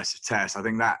really aggressive test, I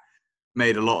think that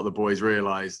made a lot of the boys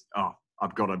realize, oh,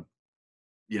 I've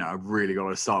really got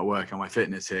to start working on my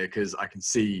fitness here, because I can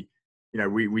see,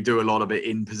 we do a lot of it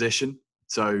in position.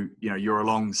 So, you're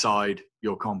alongside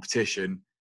your competition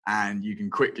and you can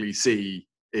quickly see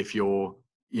if you're,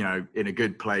 in a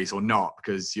good place or not,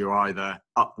 because you're either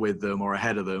up with them or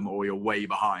ahead of them, or you're way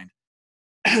behind.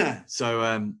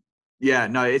 So, yeah,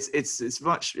 no,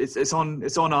 it's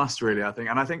on us really, I think.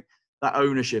 And I think that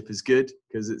ownership is good,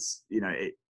 because it's,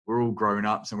 we're all grown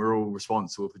ups and we're all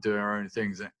responsible for doing our own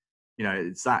things.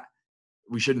 It's that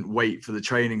we shouldn't wait for the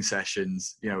training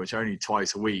sessions, which are only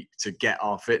twice a week, to get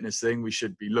our fitness thing. We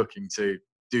should be looking to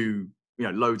do,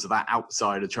 loads of that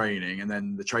outside of training, and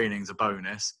then the training's a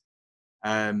bonus.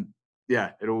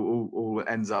 Yeah, it all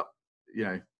ends up,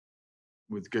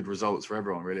 with good results for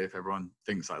everyone, really, if everyone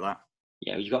thinks like that.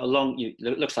 Yeah, you've got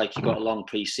it looks like you've got a long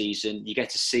pre-season. You get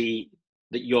to see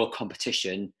that your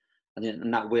competition,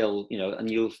 and that will, and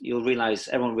you'll realise,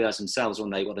 everyone realise themselves one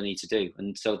day what they need to do.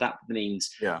 And so that means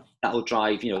that will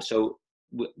drive, so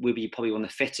we'll be probably one of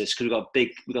the fittest, because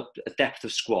we've got a depth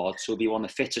of squad. So we'll be one of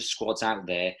the fittest squads out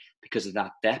there because of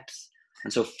that depth.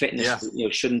 And so fitness,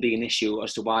 shouldn't be an issue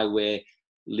as to why we're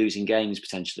losing games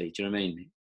potentially. Do you know what I mean?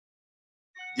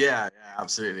 Yeah,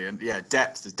 absolutely. And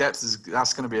depth is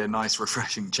that's going to be a nice,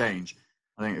 refreshing change.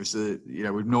 I think it was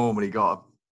we've normally got a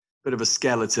bit of a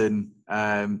skeleton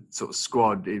sort of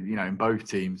squad, in both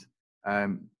teams.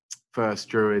 First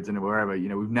Druids and wherever,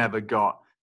 we've never got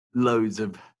loads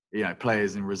of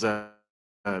players in reserve.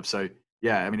 So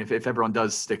yeah, I mean, if everyone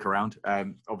does stick around,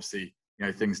 obviously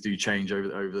things do change over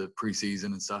the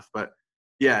pre-season and stuff, but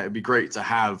yeah, it'd be great to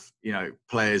have,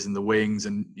 players in the wings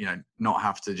and, not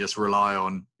have to just rely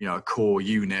on, a core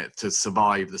unit to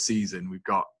survive the season. We've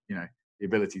got, the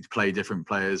ability to play different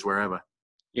players wherever.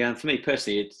 Yeah, and for me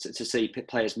personally, it's to see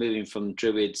players moving from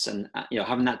Druids and,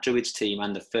 having that Druids team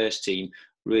and the first team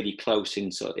really close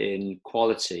in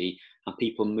quality, and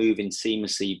people moving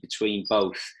seamlessly between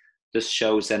both, just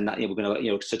shows then that we're going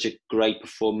to, such a great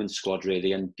performance squad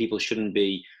really, and people shouldn't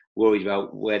be worried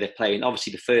about where they're playing.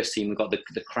 Obviously, the first team, we've got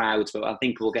the crowds, but I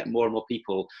think we'll get more and more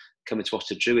people coming to watch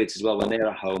the Druids as well when they're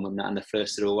at home and the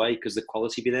first are away, because the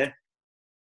quality be there.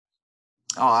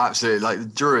 Oh, absolutely. Like the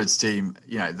Druids team,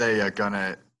 they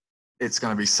are it's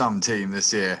gonna be some team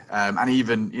this year, and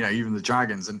even the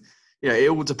Dragons, and it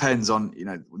all depends on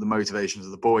the motivations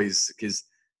of the boys, because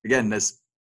again, there's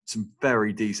some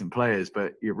very decent players,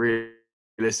 but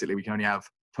realistically, we can only have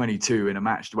 22 in a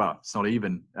match. Well, it's not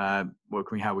even. What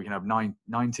can we have? We can have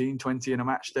 19, 20 in a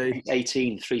match day.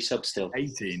 18, 3 subs still.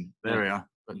 18. There we are.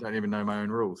 I don't even know my own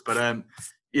rules. But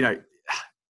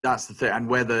that's the thing. And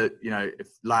whether if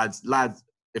lads,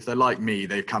 if they're like me,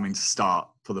 they're coming to start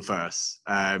for the first.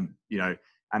 And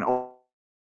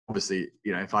obviously,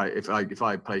 if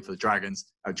I play for the Dragons,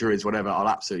 Druids, whatever, I'll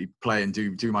absolutely play and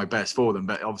do my best for them.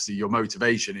 But obviously, your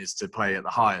motivation is to play at the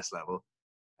highest level.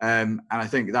 And I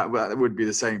think that would be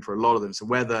the same for a lot of them. So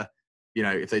whether,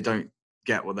 if they don't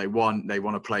get what they want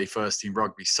to play first team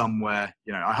rugby somewhere,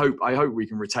 I hope we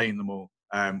can retain them all,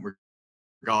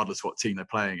 regardless what team they're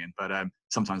playing in. But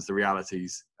sometimes the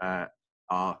realities are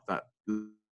that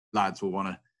lads will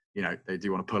want to, they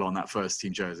do want to pull on that first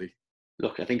team jersey.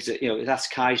 Look, I think that's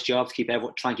Kai's job, to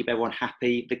try and keep everyone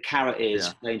happy. The carrot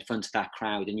is playing in front of that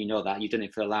crowd, and that you've done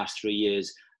it for the last 3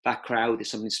 years. That crowd is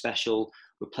something special.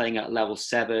 We're playing at level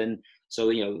 7,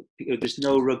 so there's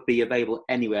no rugby available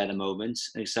anywhere at the moment,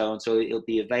 and so it'll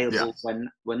be available when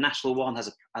National One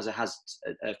has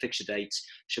a fixture date.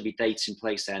 Should be dates in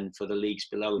place then for the leagues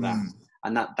below that,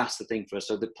 and that's the thing for us.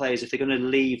 So the players, if they're going to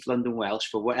leave London Welsh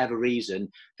for whatever reason,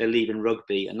 they're leaving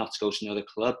rugby and not to go to another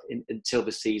club until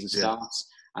the season starts,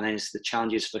 and then it's the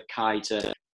challenges for Kai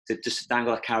to just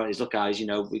dangle a carrot. Is, look, guys,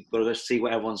 we've got to see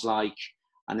what everyone's like,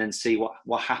 and then see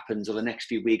what happens over the next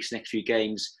few weeks, next few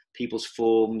games, people's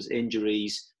forms,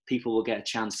 injuries. People will get a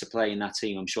chance to play in that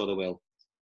team. I'm sure they will.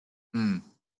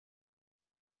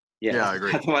 Yeah, I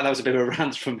agree. I thought that was a bit of a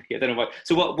rant from me. I don't know why.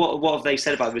 So what have they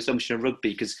said about the resumption of rugby?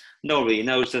 Because no one really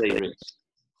knows, do they, Rhys?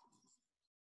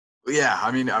 Yeah,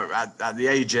 I mean, at the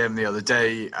AGM the other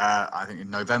day, I think in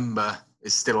November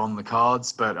is still on the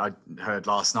cards, but I heard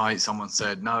last night someone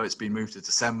said, no, it's been moved to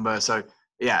December. So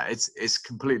yeah, it's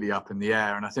completely up in the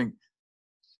air. And I think,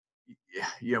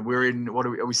 we're in,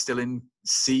 are we still in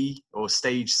C or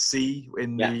stage C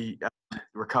in the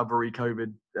recovery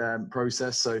COVID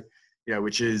process? So,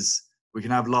 which is, we can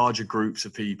have larger groups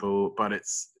of people, but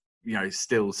it's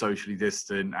still socially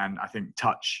distant, and I think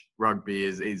touch rugby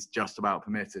is just about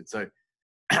permitted. So,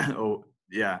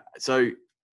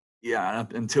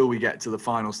 until we get to the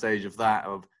final stage of that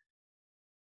of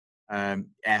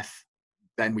F,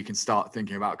 then we can start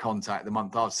thinking about contact the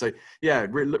month after. So yeah,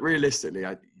 realistically,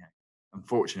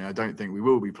 unfortunately, I don't think we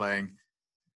will be playing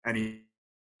any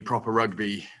proper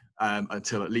rugby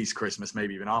until at least Christmas,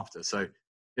 maybe even after. So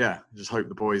yeah, just hope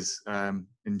the boys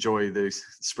enjoy the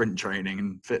sprint training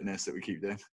and fitness that we keep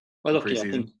doing. Well, look,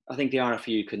 I think the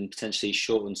RFU can potentially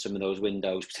shorten some of those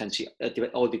windows, potentially,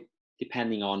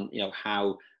 depending on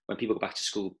how, when people go back to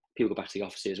school, people go back to the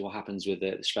offices, what happens with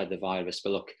the spread of the virus.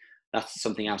 But look, that's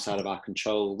something outside of our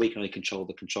control. We can only control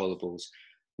the controllables.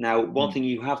 Now, one thing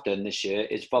you have done this year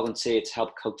is volunteer to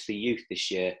help coach the youth this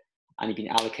year, and you've been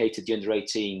allocated the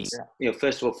under-18s. Yeah.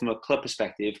 First of all, from a club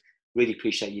perspective, really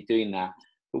appreciate you doing that.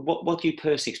 But what do you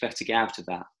personally expect to get out of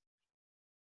that?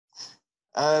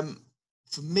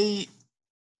 For me,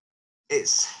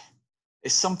 it's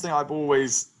something I've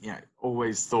always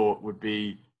thought would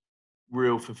be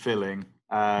real fulfilling.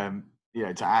 To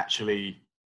actually,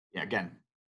 again,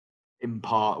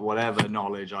 impart whatever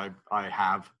knowledge I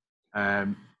have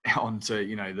onto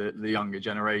the younger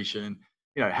generation.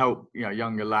 Help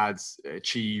younger lads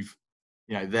achieve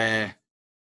their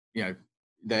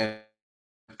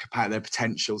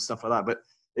potential, stuff like that. But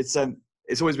it's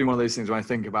always been one of those things when I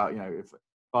think about if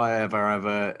I ever have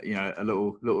a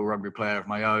little rugby player of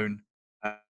my own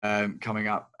coming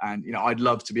up, and I'd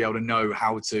love to be able to know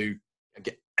how to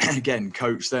again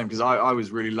coach them, because I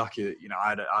was really lucky that I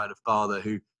had a father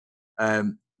who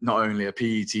not only a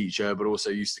PE teacher but also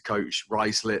used to coach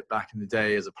Rhys back in the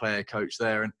day as a player coach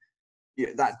there, and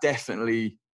that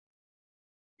definitely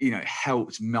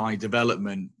helped my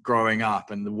development growing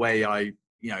up and the way I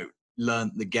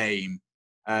learnt the game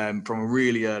from a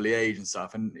really early age and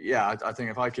stuff. And I think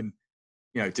if I can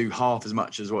do half as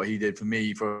much as what he did for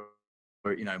me for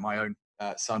my own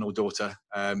son or daughter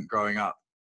growing up,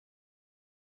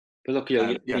 but look,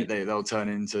 they'll turn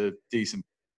into decent.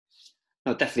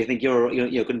 No, definitely. I think you're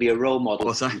going to be a role model.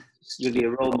 What's that? You'll be a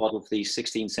role model for these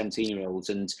 16, 17-year-olds,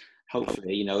 and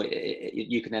hopefully,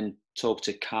 you can then talk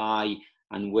to Kai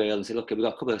and Will and say, look, we've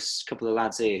got a couple of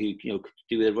lads here who could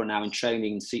do a run now in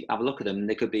training and have a look at them. And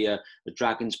they could be a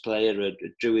Dragons player, a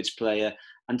Druids player,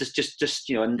 and just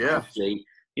hopefully,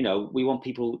 we want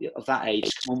people of that age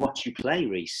to come and watch you play,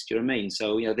 Rhys. Do you know what I mean?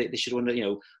 So they should want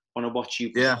to watch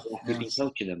you. You've been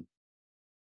coaching them.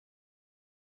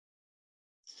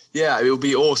 Yeah, it will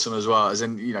be awesome as well. As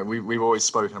in, we've always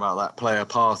spoken about that player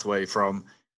pathway from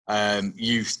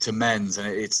youth to men's, and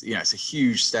it's a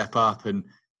huge step up. And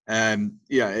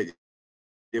it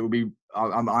will be.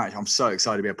 I'm so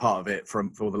excited to be a part of it for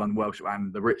the London Welsh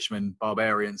and the Richmond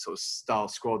Barbarian sort of style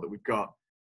squad that we've got.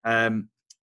 And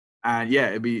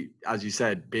it'd be, as you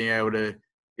said, being able to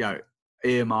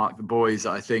earmark the boys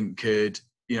that I think could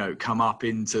come up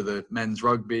into the men's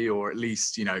rugby, or at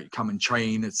least, come and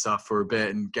train and stuff for a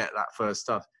bit and get that first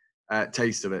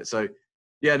taste of it. So,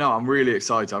 I'm really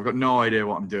excited. I've got no idea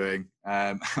what I'm doing.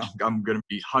 I'm going to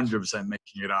be 100%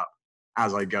 making it up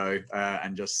as I go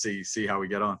and just see how we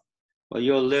get on. Well,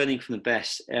 you're learning from the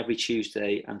best every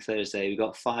Tuesday and Thursday. We've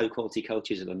got 5 quality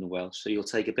coaches at London Welsh, so you'll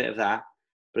take a bit of that,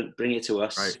 bring it to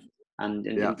us. Right. And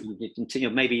continue.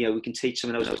 Maybe we can teach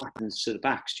some of those patterns to the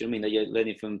backs. Do you know what I mean? That you're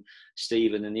learning from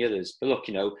Stephen and the others. But look,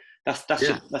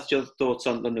 that's your thoughts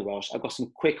on London Welsh. I've got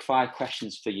some quick fire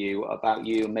questions for you about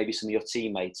you and maybe some of your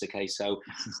teammates. Okay, so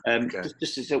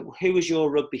so who was your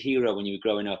rugby hero when you were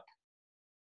growing up?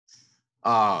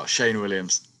 Shane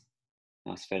Williams.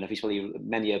 That's fair enough. He's probably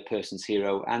many a person's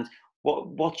hero. And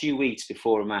what do you eat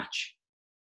before a match?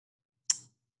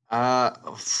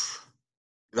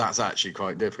 That's actually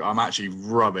quite difficult. I'm actually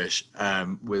rubbish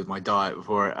with my diet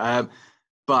before it.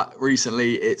 But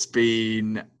recently it's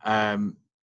been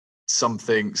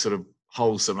something sort of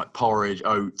wholesome, like porridge,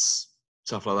 oats,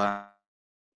 stuff like that.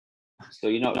 So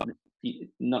you're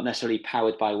not necessarily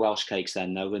powered by Welsh cakes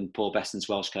then, though, and Paul Beston's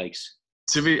Welsh cakes?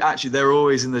 They're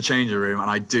always in the changing room,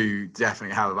 and I do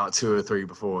definitely have about 2 or 3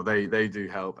 before. They do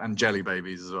help, and jelly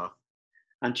babies as well.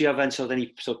 And do you have any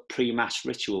sort of pre-match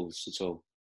rituals at all?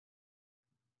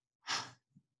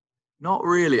 Not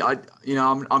really.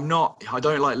 I'm not. I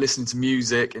don't like listening to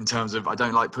music in terms of. I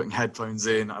don't like putting headphones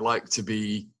in. I like to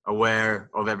be aware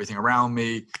of everything around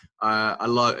me. I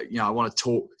want to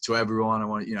talk to everyone. I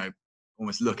want to,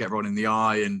 almost look everyone in the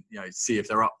eye and see if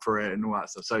they're up for it and all that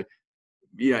stuff. So,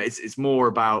 it's more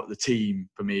about the team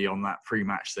for me on that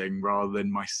pre-match thing rather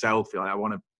than myself. I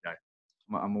want to.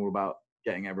 I'm all about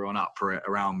getting everyone up for it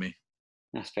around me.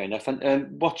 That's fair enough.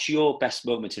 And what's your best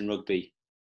moment in rugby?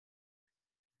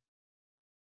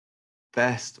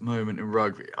 Best moment in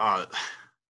rugby. I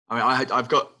mean, I've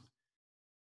got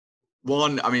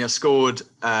one. I mean, I scored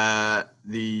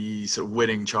the sort of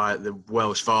winning try at the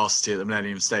Welsh varsity at the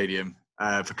Millennium Stadium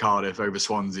for Cardiff over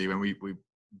Swansea when we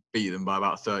beat them by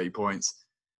about 30 points,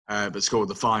 but scored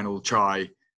the final try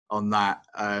on that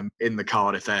in the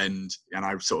Cardiff end, and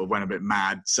I sort of went a bit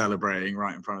mad celebrating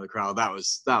right in front of the crowd. That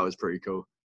was pretty cool.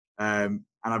 And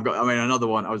I've got, I mean, another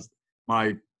one.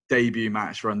 My debut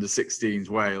match for under-16s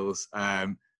Wales.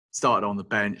 Started on the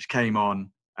bench, came on,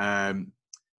 and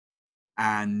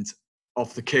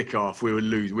off the kickoff we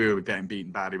were getting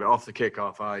beaten badly. But off the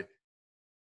kickoff, I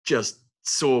just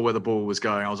saw where the ball was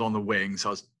going. I was on the wing, so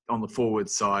I was on the forward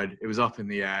side. It was up in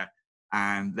the air,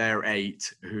 and their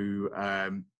 8, who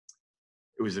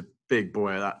it was a big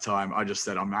boy at that time. I just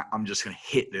said, I'm just going to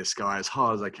hit this guy as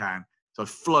hard as I can. So I've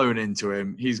flown into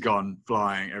him. He's gone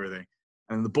flying, everything.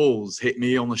 And the balls hit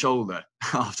me on the shoulder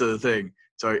after the thing.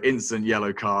 So instant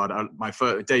yellow card. My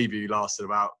first debut lasted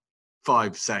about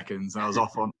 5 seconds, and I was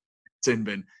off on sin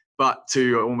bin. But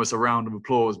to almost a round of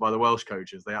applause by the Welsh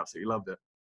coaches. They absolutely loved it.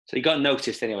 So you got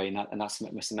noticed anyway, and that's the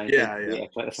main thing. Yeah.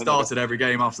 Started every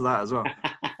game after that as well.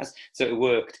 So it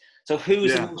worked. So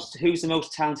who's the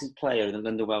most talented player in the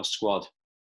London Welsh squad?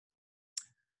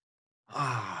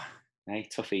 Hey,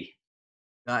 toughie.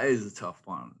 That is a tough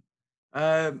one.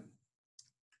 I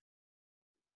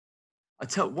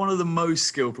tell one of the most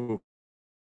skillful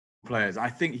players. I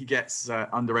think he gets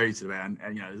underrated a bit, and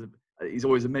you know, he's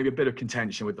always maybe a bit of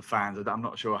contention with the fans. I'm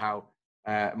not sure how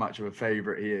much of a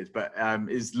favourite he is, but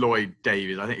is Lloyd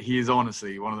Davies. I think he is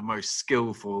honestly one of the most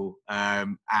skillful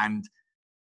and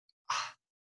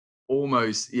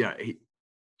almost, you know,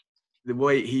 the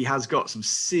way he has got some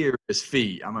serious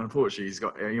feet. I mean, unfortunately, he's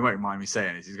got, you won't mind me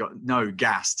saying this, he's got no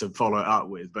gas to follow it up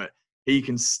with, but he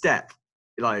can step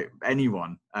like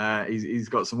anyone. He's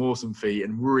got some awesome feet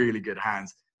and really good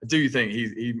hands. I do think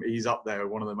he's up there,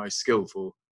 one of the most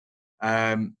skillful.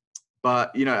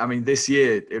 But, you know, I mean, this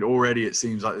year, it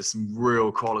seems like there's some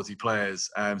real quality players,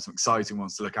 some exciting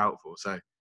ones to look out for. So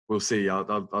we'll see.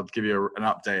 I'll give you an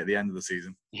update at the end of the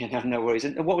season. Yeah, no worries.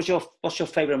 And what's your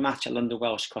favourite match at London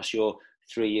Welsh across your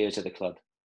 3 years at the club?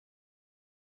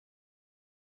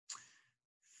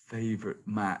 Favourite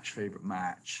match.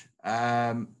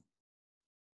 I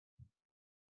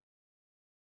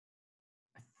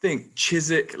think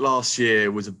Chiswick last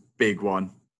year was a big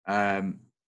one.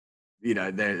 You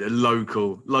know, they're a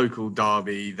local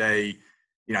derby.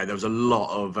 You know, there was a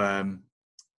lot of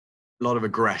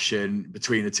aggression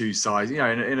between the two sides. You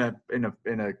know,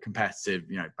 in a competitive,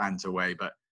 you know, banter way.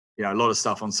 But you know, a lot of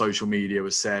stuff on social media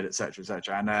was said, etc.,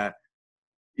 etc. And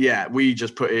yeah, we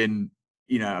just put in,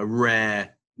 you know, a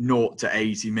rare 0 to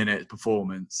 80 minute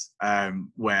performance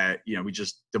where, you know, we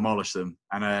just demolished them,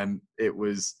 and it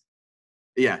was.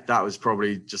 Yeah, that was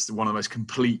probably just one of the most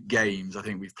complete games I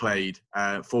think we've played.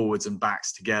 Forwards and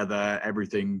backs together,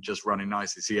 everything just running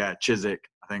nicely. So yeah, Chiswick,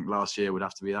 I think last year would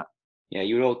have to be that. Yeah,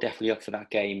 you were all definitely up for that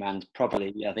game, and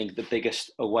probably, I think, the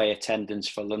biggest away attendance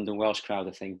for London Welsh crowd,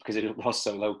 I think, because it was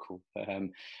so local.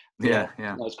 Yeah.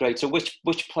 That was great. So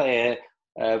which player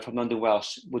from London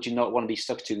Welsh would you not want to be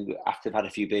stuck to after they've had a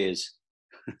few beers?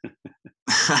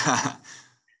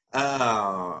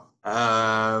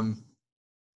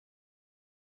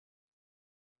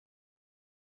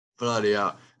 Bloody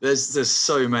hell. There's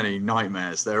so many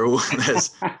nightmares. I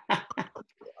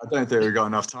don't think we've got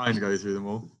enough time to go through them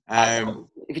all.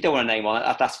 If you don't want to name one,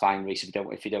 that's fine, Rhys, if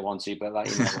you don't want to. But like,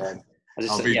 you know,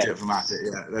 I'll be diplomatic.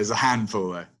 Yeah, there's a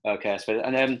handful though. Okay,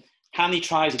 and how many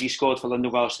tries have you scored for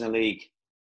London Welsh in the league?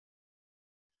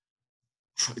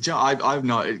 I've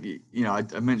not. You know,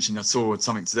 I mentioned I saw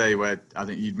something today where I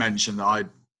think you'd mentioned that I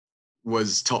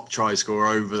was top try scorer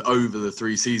over the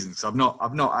 3 seasons. So I've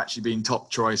not actually been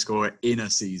top try scorer in a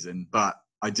season, but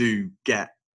I do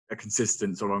get a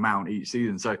consistent sort of amount each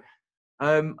season. So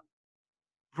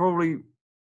probably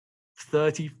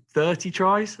 30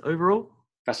 tries overall.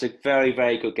 That's a very,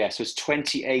 very good guess. So it's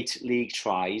 28 league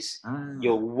tries.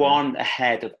 You're 1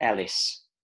 ahead of Ellis.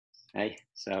 Hey,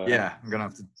 so yeah, I'm gonna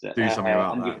have to do something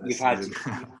about that. You've had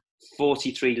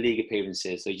 43 league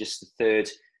appearances, so you're just the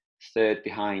third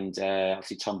behind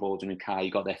obviously Tom Baldwin and Kai.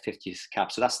 You got their 50th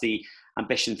cap, so that's the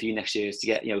ambition for you next year, is to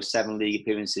get, you know, 7 league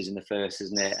appearances in the first,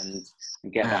 isn't it,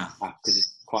 and get that cap, because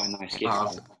it's quite a nice gift.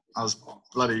 I was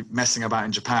bloody messing about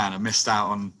in Japan. I missed out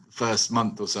on the first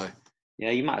month or so.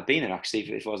 Yeah, you might have been there actually if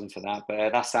it wasn't for that,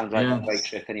 but that sounds like a great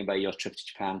trip anyway, your trip to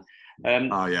Japan.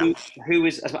 Who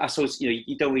is, I suppose, you know,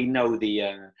 you don't really know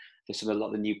there's a lot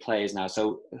of the new players now,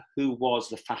 so who was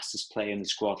the fastest player in the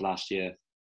squad last year?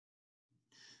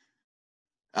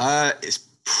 It's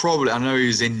probably, I know he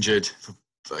was injured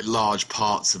for large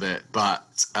parts of it,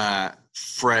 but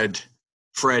Fred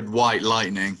White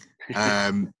Lightning,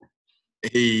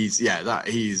 he's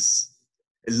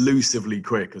elusively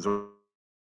quick as well.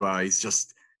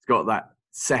 He's got that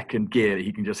second gear that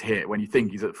he can just hit when you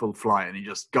think he's at full flight, and he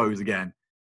just goes again.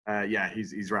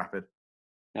 He's rapid.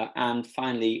 And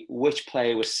finally, which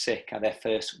player was sick at their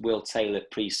first Will Taylor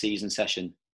pre-season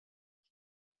session?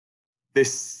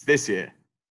 This year?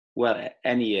 Well,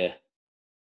 any year.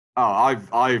 Oh,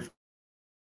 I've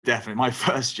definitely, my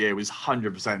first year was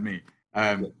 100% me.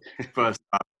 First,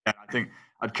 I think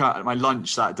I'd cut my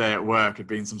lunch that day at work had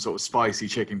been some sort of spicy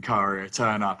chicken curry. I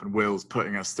turn up and Will's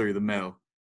putting us through the mill,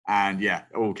 and it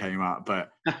all came up.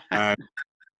 But I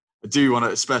do want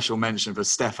a special mention for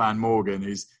Stefan Morgan,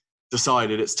 who's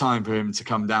decided it's time for him to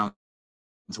come down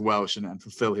to Welsh and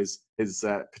fulfil his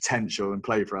potential and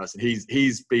play for us. And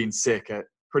he's been sick at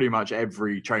pretty much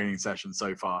every training session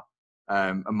so far,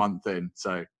 a month in.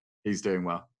 So he's doing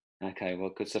well. Okay, well,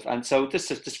 good stuff. And so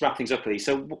just wrap things up, really.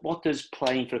 So what does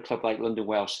playing for a club like London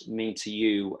Welsh mean to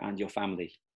you and your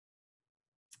family?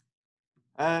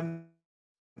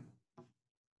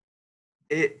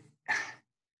 It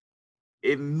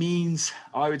means,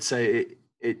 I would say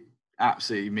it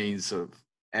absolutely means sort of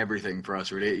everything for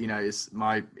us, really. It's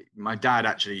my dad,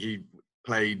 actually, he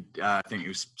played, I think it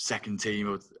was second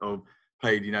team or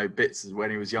played, bits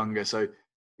when he was younger. So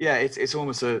it's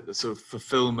almost a sort of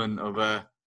fulfillment of a,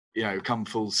 come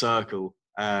full circle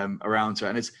around to it.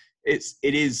 And it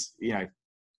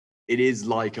is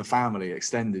like a family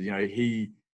extended.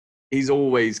 He's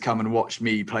always come and watched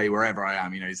me play wherever I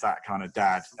am. He's that kind of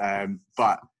dad.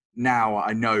 But now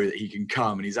I know that he can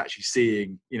come and he's actually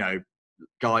seeing,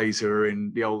 guys who are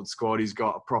in the old squad. He's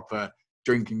got a proper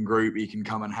drinking group he can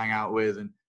come and hang out with.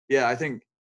 And I think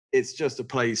it's just a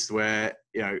place where,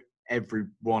 every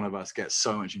one of us gets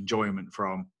so much enjoyment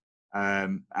from.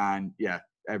 There's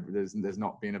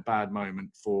not been a bad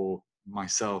moment for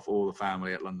myself or the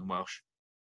family at London Welsh.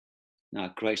 No,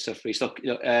 great stuff, Rhys. Look,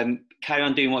 carry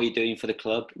on doing what you're doing for the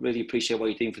club. Really appreciate what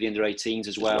you're doing for the under-18s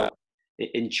as well.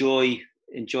 Enjoy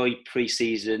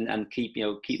pre-season and keep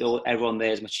everyone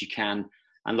there as much as you can.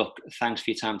 And look, thanks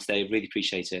for your time today. Really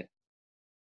appreciate it.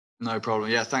 No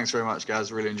problem. Yeah, thanks very much,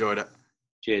 guys. Really enjoyed it.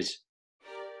 Cheers.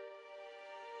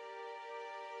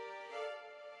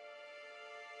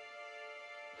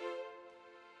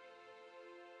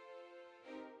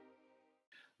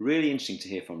 Really interesting to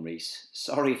hear from Rhys.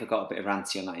 Sorry if I got a bit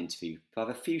ranty on that interview, but I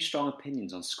have a few strong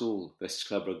opinions on school versus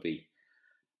club rugby.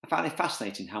 I found it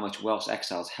fascinating how much Welsh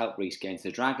Exiles helped Rhys get into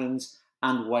the Dragons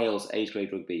and Wales age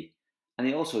grade rugby, and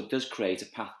it also does create a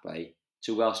pathway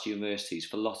to Welsh universities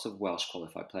for lots of Welsh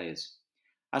qualified players.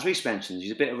 As Rhys mentioned,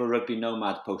 he's a bit of a rugby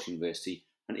nomad post-university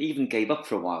and even gave up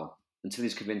for a while until he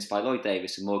was convinced by Lloyd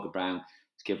Davies and Morgan Browne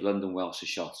to give London Welsh a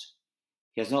shot.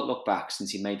 He has not looked back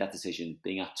since he made that decision,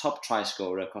 being a top try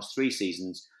scorer across 3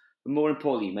 seasons, but more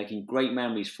importantly, making great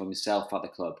memories for himself at the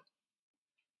club.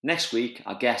 Next week,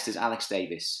 our guest is Alex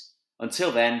Davies.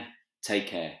 Until then, take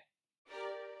care.